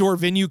outdoor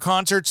venue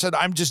concerts that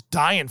I'm just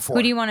dying for.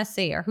 Who do you want to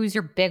see, or who's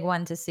your big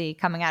one to see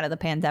coming out of the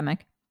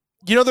pandemic?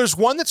 There's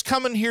one that's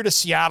coming here to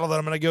Seattle that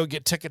I'm going to go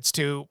get tickets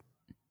to,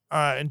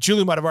 and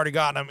Julie might have already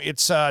gotten them.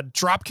 It's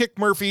Dropkick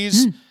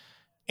Murphys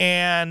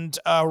and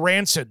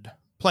Rancid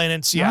playing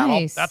in Seattle.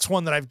 Nice. That's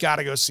one that I've got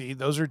to go see.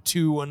 Those are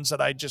two ones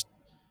that I just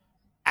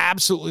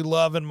absolutely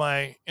love in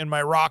my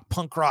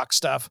punk rock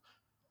stuff.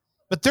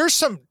 But there's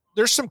some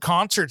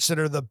concerts that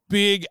are the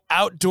big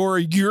outdoor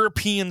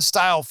European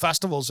style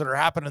festivals that are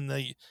happening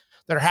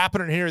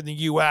here in the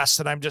US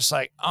that I'm just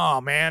like,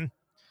 oh man,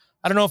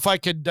 I don't know if I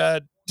could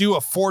do a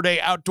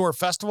 4-day outdoor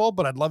festival,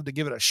 but I'd love to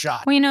give it a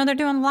shot. Well, they're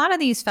doing a lot of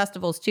these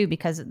festivals too,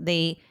 because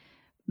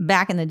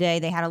back in the day,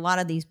 they had a lot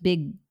of these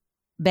big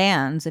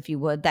bands, if you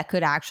would, that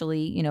could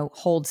actually,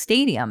 hold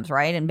stadiums,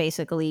 right? And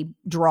basically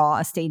draw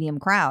a stadium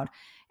crowd.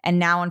 And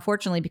now,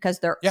 unfortunately, because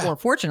there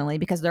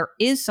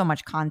is so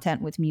much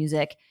content with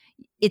music,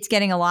 it's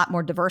getting a lot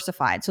more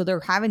diversified. So they're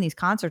having these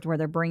concerts where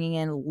they're bringing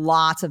in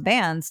lots of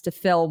bands to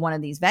fill one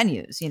of these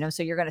venues,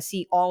 so you're going to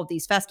see all of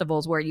these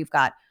festivals where you've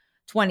got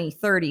 20,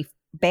 30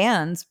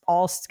 bands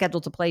all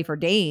scheduled to play for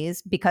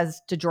days,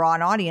 because to draw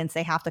an audience,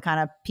 they have to kind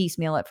of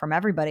piecemeal it from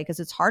everybody,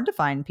 because it's hard to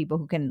find people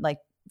who can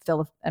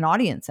fill an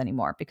audience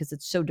anymore, because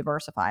it's so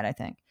diversified, I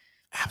think.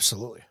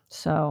 Absolutely.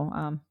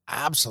 So,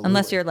 absolutely.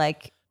 Unless you're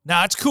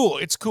no, it's cool.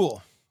 It's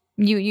cool.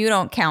 You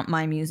don't count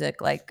my music.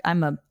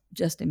 I'm a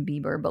Justin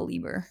Bieber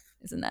believer.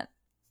 Isn't that?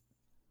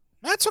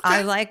 That's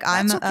okay.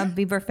 I'm a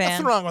Bieber fan.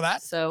 Nothing wrong with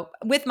that. So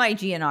with my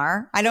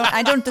GNR,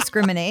 I don't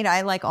discriminate.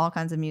 I like all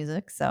kinds of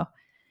music. So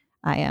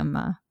I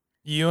am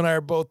You and I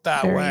are both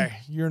that way.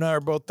 You and I are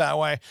both that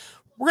way.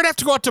 We're going to have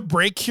to go out to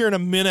break here in a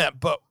minute,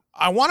 but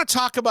I want to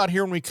talk about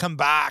here when we come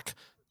back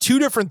 2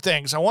 different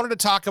things. I wanted to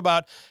talk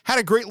about, had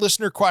a great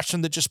listener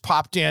question that just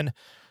popped in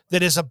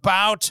that is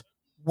about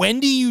when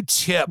do you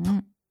tip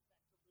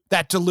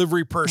that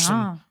delivery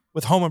person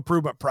with home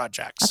improvement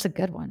projects? That's a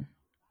good one.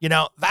 You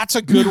know, that's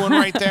a good one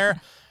right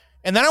there.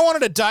 And then I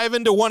wanted to dive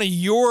into one of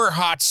your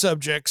hot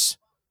subjects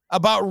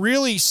about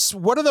really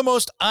what are the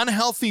most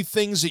unhealthy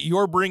things that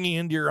you're bringing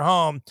into your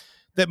home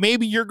that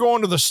maybe you're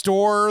going to the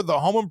store, the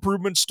home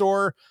improvement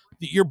store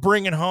that you're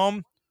bringing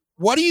home.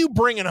 What are you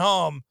bringing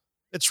home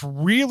that's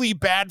really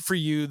bad for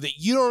you that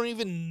you don't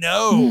even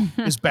know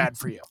is bad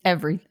for you?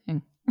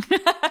 Everything.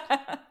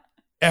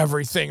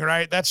 Everything,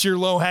 right? That's your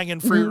low-hanging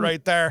fruit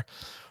right there.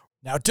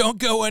 Now, don't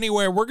go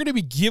anywhere. We're going to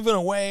be giving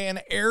away an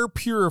air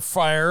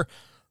purifier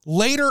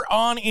later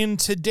on in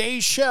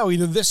today's show,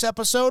 either this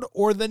episode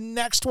or the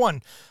next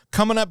one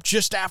coming up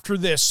just after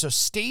this. So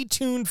stay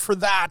tuned for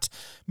that.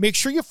 Make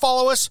sure you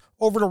follow us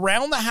over to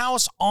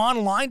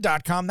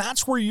roundthehouseonline.com.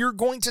 That's where you're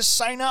going to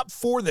sign up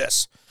for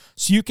this.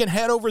 So you can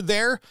head over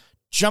there,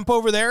 jump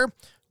over there,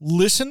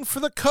 listen for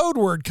the code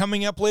word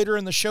coming up later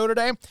in the show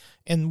today.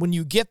 And when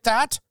you get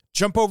that,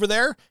 jump over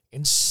there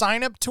and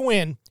sign up to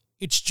win.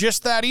 It's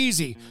just that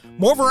easy.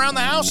 More of Around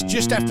the House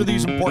just after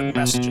these important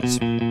messages.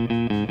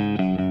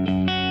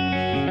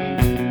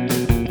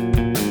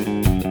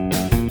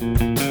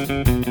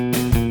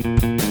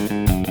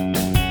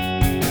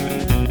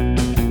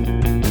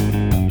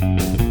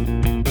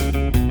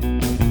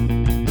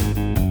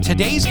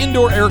 Today's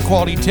indoor air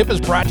quality tip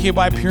is brought to you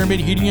by Pyramid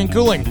Heating and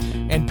Cooling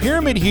and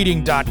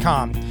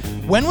PyramidHeating.com.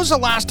 When was the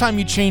last time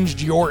you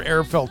changed your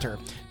air filter?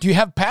 Do you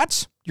have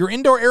pets? Your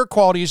indoor air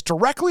quality is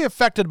directly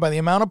affected by the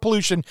amount of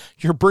pollution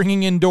you're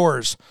bringing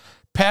indoors.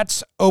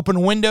 Pets,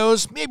 open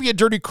windows, maybe a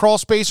dirty crawl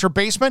space or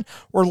basement,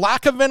 or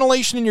lack of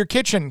ventilation in your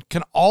kitchen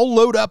can all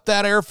load up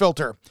that air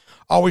filter.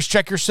 Always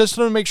check your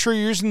system and make sure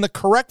you're using the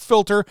correct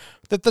filter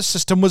that the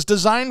system was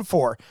designed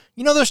for.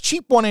 You know, those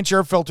cheap 1-inch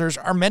air filters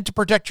are meant to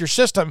protect your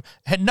system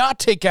and not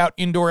take out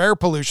indoor air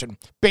pollution.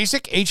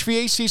 Basic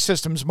HVAC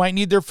systems might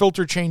need their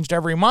filter changed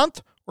every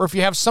month, or if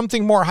you have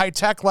something more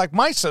high-tech like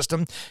my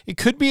system, it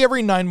could be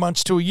every 9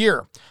 months to a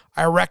year.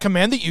 I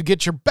recommend that you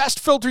get your best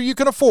filter you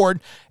can afford,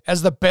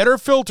 as the better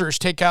filters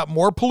take out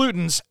more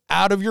pollutants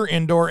out of your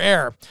indoor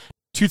air.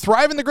 To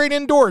thrive in the great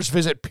indoors,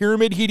 visit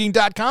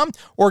PyramidHeating.com,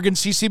 Oregon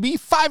CCB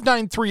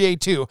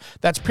 59382.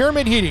 That's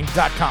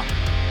PyramidHeating.com.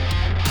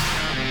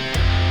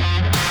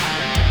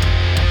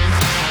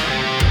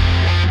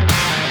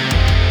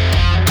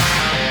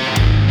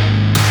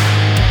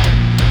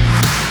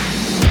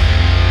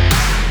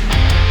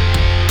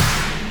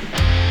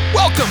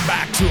 Welcome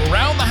back to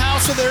Around the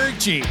House with Eric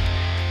G.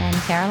 And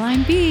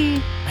Caroline B.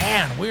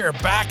 Man, we are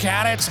back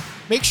at it.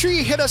 Make sure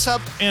you hit us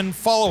up and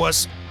follow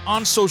us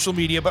on social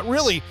media, but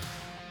really,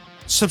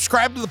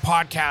 subscribe to the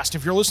podcast.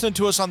 If you're listening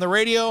to us on the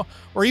radio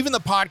or even the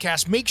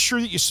podcast, make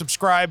sure that you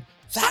subscribe.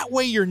 That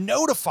way you're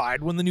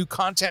notified when the new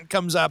content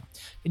comes up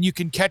and you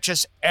can catch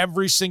us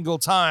every single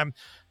time.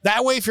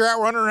 That way, if you're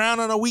out running around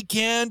on a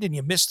weekend and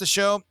you miss the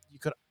show, you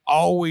could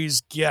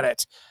always get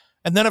it.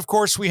 And then, of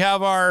course, we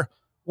have our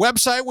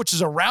website, which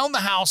is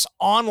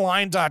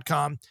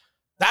aroundthehouseonline.com.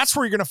 That's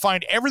where you're going to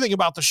find everything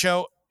about the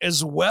show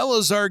as well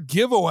as our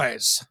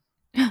giveaways.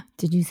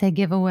 Did you say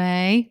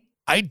giveaway?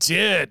 I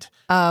did.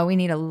 We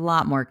need a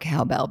lot more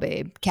cowbell,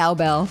 babe.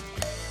 Cowbell.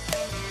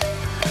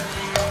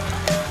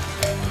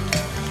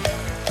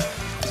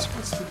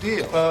 What's the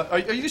deal?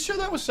 Are you sure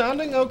that was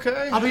sounding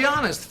okay? I'll be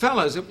honest,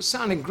 fellas, it was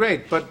sounding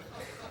great, but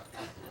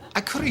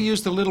I could have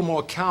used a little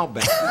more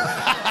cowbell.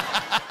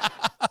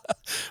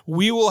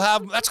 We will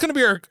have, that's going to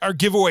be our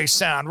giveaway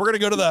sound. We're going to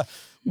go to the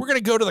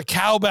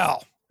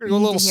cowbell. We're going to go a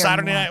little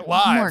Saturday Night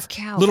Live. More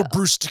cowbell. Little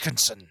Bruce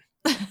Dickinson.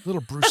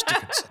 Little Bruce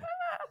Dickinson.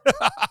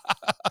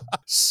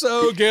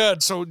 So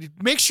good. So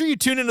make sure you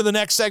tune into the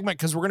next segment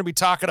because we're going to be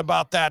talking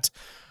about that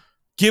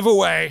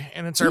giveaway,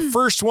 and it's our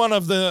first one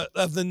of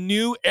the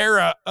new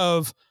era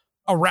of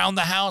Around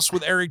the House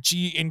with Eric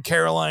G and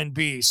Caroline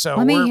B. So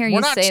let me hear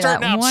you say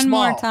that one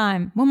more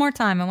time. One more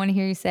time. I want to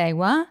hear you say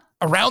what?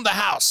 Around the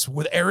House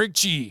with Eric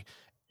G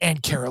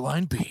and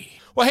Caroline B.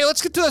 Well, hey,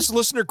 let's get to this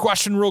listener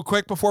question real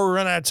quick before we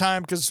run out of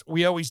time, because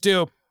we always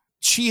do.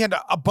 She had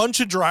a bunch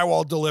of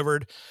drywall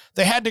delivered.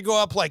 They had to go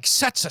up like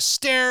sets of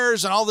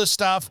stairs and all this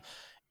stuff,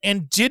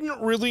 and didn't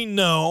really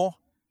know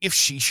if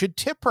she should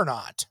tip or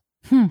not.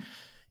 And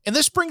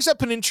this brings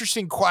up an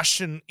interesting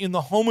question in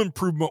the home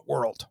improvement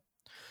world,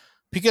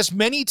 because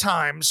many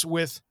times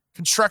with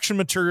construction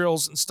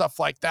materials and stuff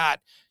like that,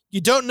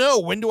 you don't know,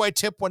 when do I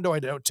tip, when do I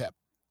don't tip?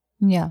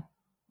 Yeah.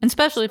 And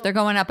especially if they're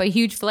going up a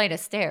huge flight of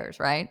stairs,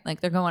 right?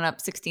 Like they're going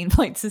up 16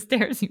 flights of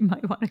stairs, you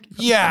might want to give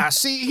them some.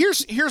 See,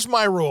 here's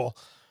my rule.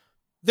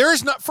 There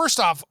is not, first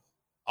off,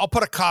 I'll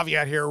put a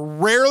caveat here.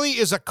 Rarely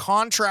is a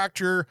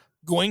contractor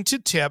going to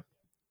tip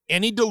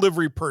any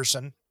delivery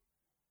person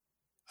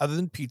other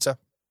than pizza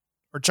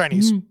or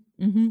Chinese.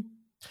 Mm-hmm.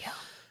 Yeah.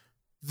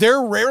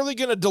 They're rarely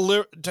going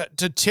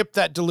to tip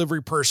that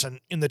delivery person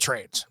in the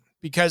trades.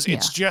 because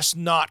it's just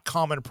not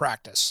common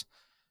practice.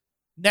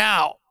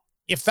 Now,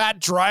 if that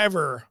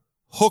driver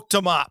hooked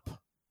them up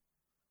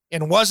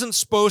and wasn't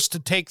supposed to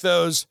take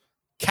those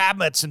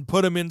cabinets and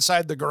put them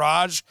inside the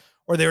garage,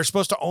 or they were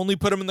supposed to only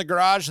put them in the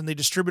garage and they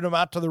distribute them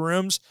out to the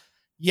rooms,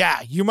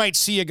 yeah, you might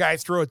see a guy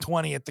throw a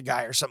 20 at the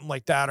guy or something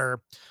like that, or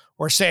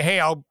say, hey,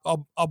 I'll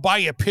buy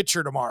you a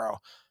pitcher tomorrow.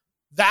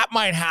 That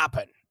might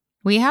happen.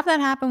 We have that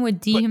happen with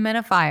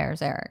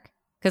dehumidifiers, Eric,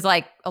 because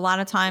like a lot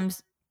of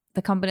times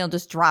the company will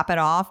just drop it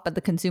off, but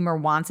the consumer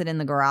wants it in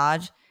the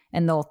garage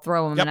and they'll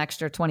throw them an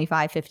extra $25,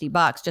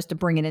 $50 just to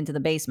bring it into the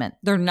basement.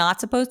 They're not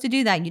supposed to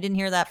do that. You didn't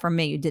hear that from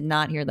me. You did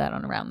not hear that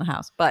on Around the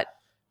House, but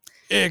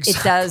it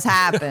does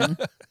happen.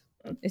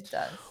 It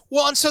does.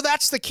 Well, and so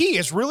that's the key,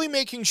 is really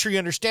making sure you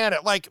understand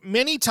it. Like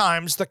many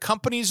times the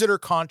companies that are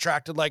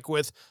contracted, like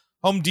with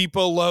Home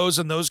Depot, Lowe's,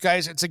 and those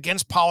guys, it's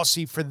against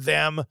policy for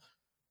them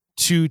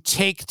to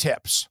take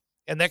tips,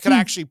 and that could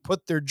actually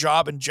put their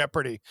job in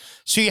jeopardy.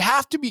 So you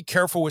have to be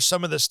careful with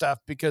some of this stuff,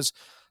 because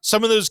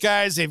some of those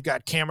guys, they've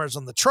got cameras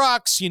on the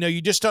trucks.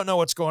 You just don't know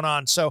what's going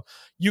on. So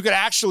you could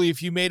actually,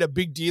 if you made a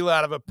big deal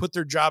out of it, put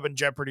their job in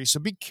jeopardy. So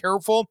be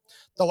careful.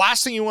 The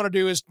last thing you want to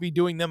do is be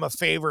doing them a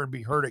favor and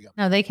be hurting them.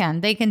 No, they can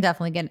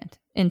definitely get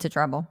into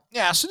trouble.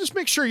 Yeah. So just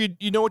make sure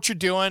you know what you're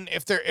doing.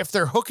 If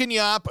they're hooking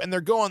you up and they're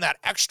going that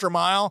extra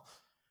mile,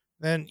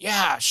 then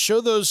yeah,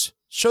 show those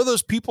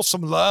people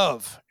some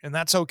love, and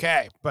that's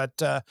okay. But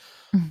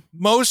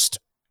most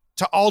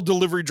to all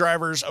delivery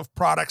drivers of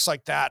products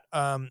like that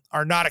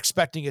are not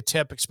expecting a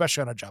tip,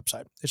 especially on a job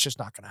site. It's just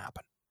not going to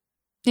happen.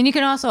 And you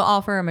can also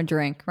offer them a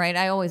drink, right?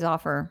 I always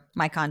offer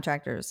my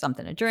contractors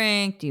something to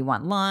drink. Do you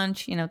want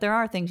lunch? There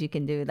are things you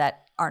can do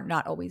that are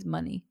not always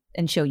money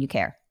and show you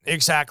care.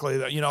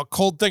 Exactly. A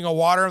cold thing of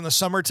water in the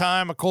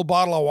summertime, a cold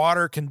bottle of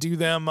water can do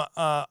them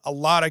a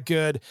lot of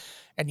good.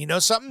 And you know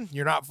something?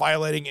 You're not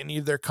violating any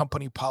of their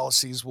company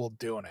policies while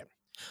doing it.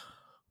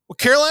 Well,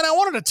 Caroline, I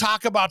wanted to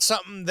talk about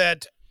something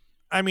that,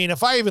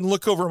 if I even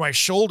look over my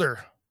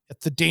shoulder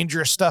at the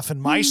dangerous stuff in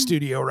my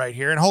studio right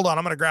here, and hold on,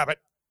 I'm going to grab it.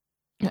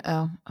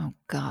 Uh-oh. Oh,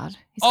 God.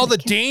 All the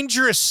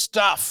dangerous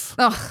stuff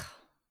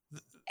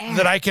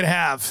that I can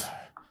have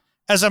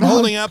as I'm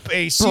holding up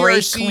a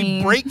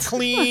CRC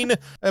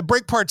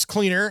brake parts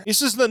cleaner.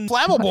 This is the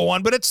flammable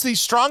one, but it's the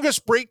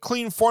strongest brake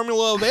clean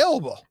formula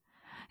available.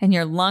 And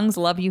your lungs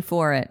love you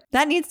for it.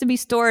 That needs to be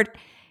stored,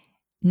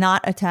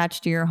 not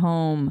attached to your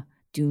home.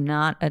 Do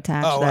not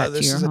attach that to your home.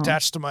 This is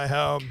attached to my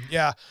home.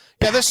 Yeah.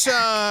 Yeah, this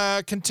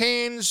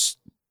contains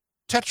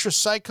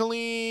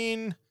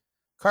tetracycline,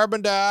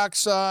 carbon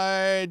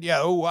dioxide.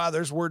 Yeah, oh wow,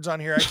 there's words on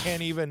here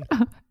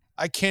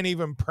I can't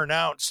even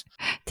pronounce.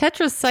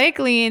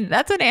 Tetracycline,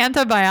 that's an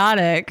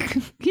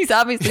antibiotic. He's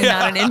obviously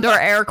not an indoor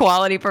air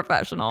quality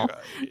professional.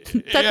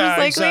 Tetracycline?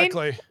 Yeah,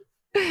 exactly.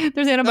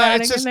 There's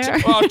antibiotic in there.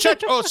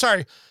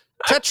 Sorry.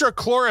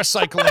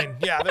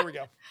 Tetrachlorocycline. Yeah, there we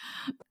go.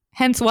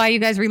 Hence why you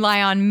guys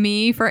rely on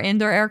me for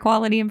indoor air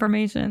quality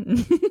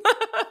information.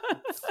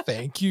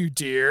 Thank you,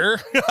 dear.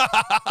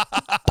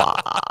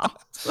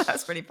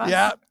 That's pretty funny.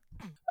 Yeah,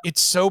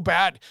 it's so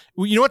bad.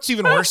 Well, you know what's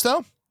even worse,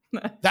 though?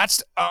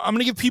 I'm going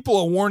to give people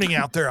a warning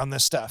out there on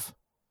this stuff.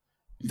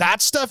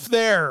 That stuff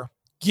there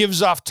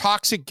gives off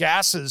toxic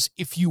gases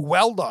if you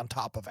weld on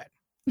top of it.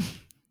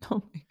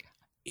 Oh, my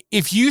God.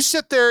 If you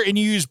sit there and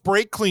you use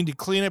brake clean to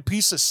clean a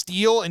piece of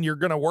steel and you're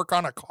going to work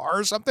on a car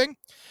or something,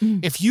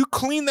 if you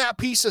clean that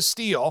piece of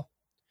steel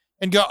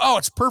and go, oh,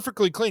 it's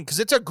perfectly clean because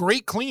it's a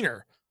great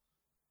cleaner,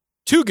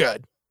 too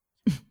good,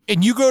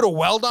 and you go to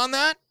weld on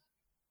that,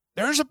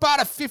 there's about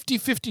a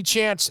 50-50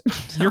 chance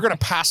you're going to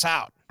pass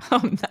out.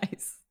 Oh,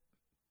 nice.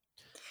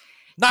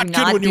 Not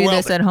good when you weld. Do not do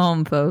this at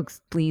home,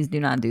 folks. Please do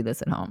not do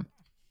this at home.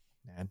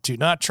 And do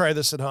not try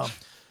this at home.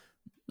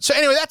 So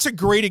anyway, that's a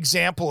great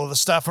example of the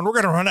stuff, and we're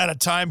going to run out of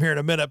time here in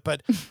a minute,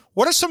 but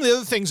what are some of the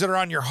other things that are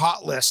on your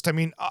hot list?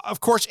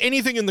 Of course,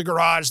 anything in the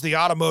garage, the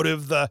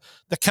automotive, the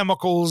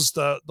chemicals,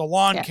 the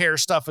lawn care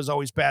stuff is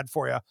always bad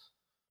for you.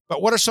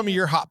 But what are some of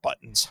your hot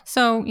buttons?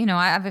 So,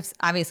 I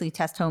obviously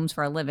test homes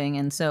for a living,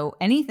 and so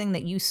anything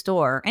that you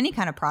store, any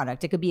kind of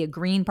product, it could be a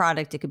green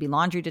product, it could be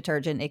laundry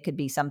detergent, it could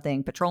be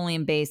something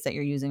petroleum-based that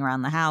you're using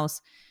around the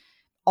house.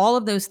 All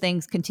of those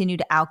things continue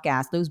to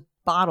outgas. Those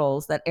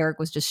bottles that Eric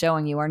was just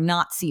showing you are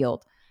not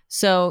sealed.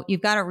 So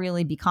you've got to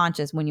really be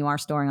conscious when you are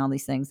storing all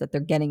these things that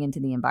they're getting into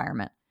the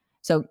environment.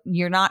 So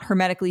you're not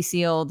hermetically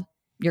sealed.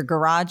 Your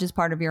garage is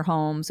part of your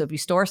home. So if you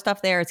store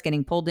stuff there, it's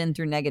getting pulled in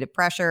through negative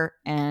pressure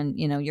and,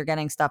 you're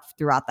getting stuff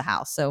throughout the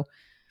house. So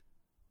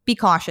be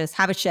cautious,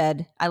 have a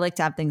shed. I like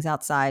to have things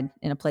outside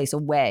in a place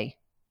away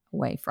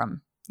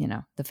from,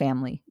 the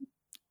family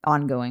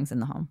ongoings in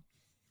the home.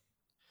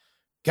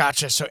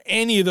 Gotcha. So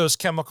any of those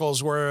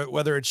chemicals,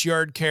 whether it's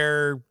yard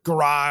care,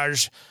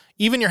 garage,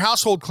 even your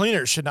household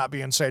cleaners should not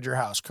be inside your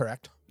house,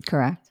 correct?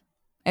 Correct.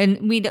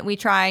 And we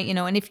try,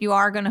 and if you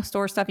are going to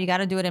store stuff, you got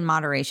to do it in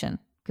moderation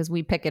because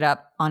we pick it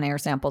up on air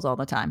samples all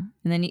the time.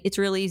 And then it's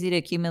really easy to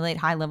accumulate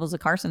high levels of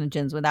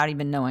carcinogens without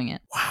even knowing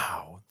it.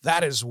 Wow.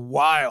 That is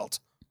wild.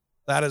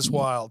 That is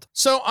wild.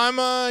 So I'm,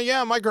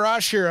 my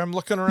garage here. I'm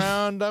looking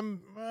around.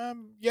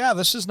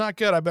 This is not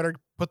good. I better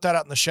put that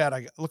out in the shed.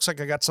 It looks like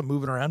I got some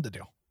moving around to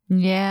do.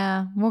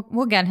 Yeah,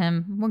 we'll get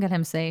him. We'll get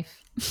him safe.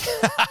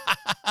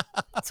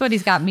 That's what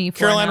he's got me for.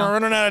 Caroline, now. we're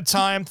running out of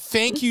time.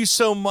 Thank you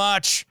so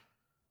much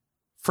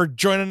for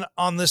joining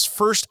on this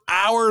first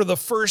hour, the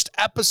first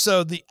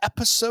episode, the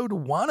episode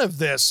 1 of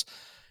this.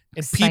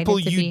 And Excited people,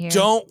 to be you here.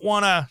 don't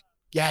want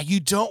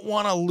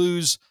to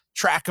lose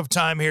track of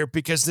time here,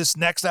 because this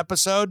next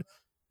episode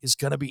is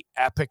going to be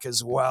epic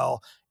as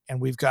well. And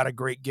we've got a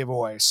great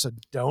giveaway. So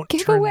don't turn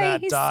Giveaway.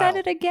 that He dial. said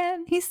it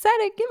again. He said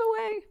it.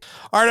 Giveaway.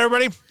 All right,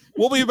 everybody.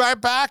 We'll be right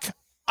back.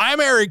 I'm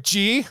Eric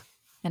G.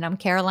 And I'm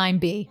Caroline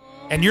B.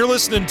 And you're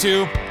listening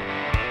to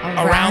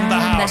Around the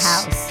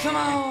House. Come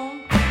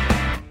on.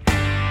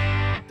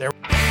 There.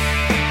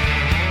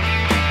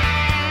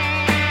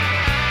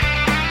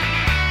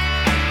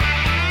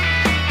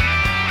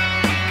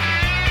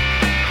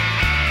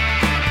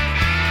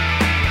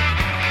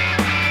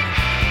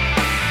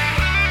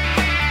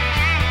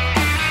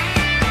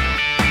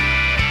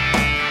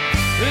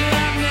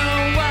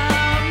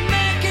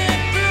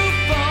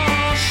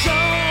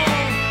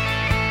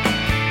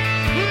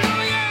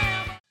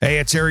 Hey,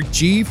 it's Eric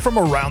G. from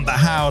Around the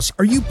House.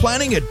 Are you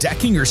planning a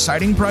decking or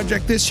siding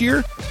project this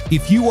year?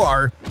 If you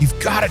are, you've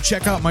got to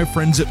check out my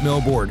friends at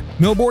Millboard.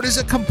 Millboard is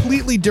a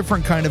completely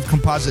different kind of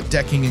composite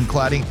decking and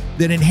cladding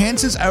that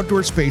enhances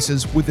outdoor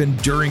spaces with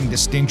enduring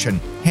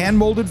distinction.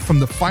 Hand-molded from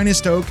the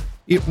finest oak,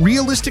 it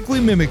realistically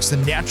mimics the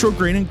natural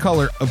grain and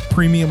color of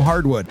premium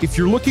hardwood. If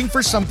you're looking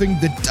for something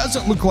that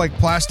doesn't look like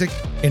plastic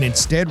and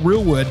instead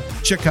real wood,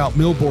 check out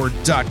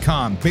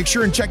millboard.com. Make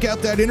sure and check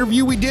out that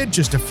interview we did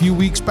just a few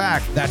weeks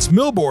back. That's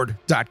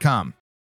millboard.com.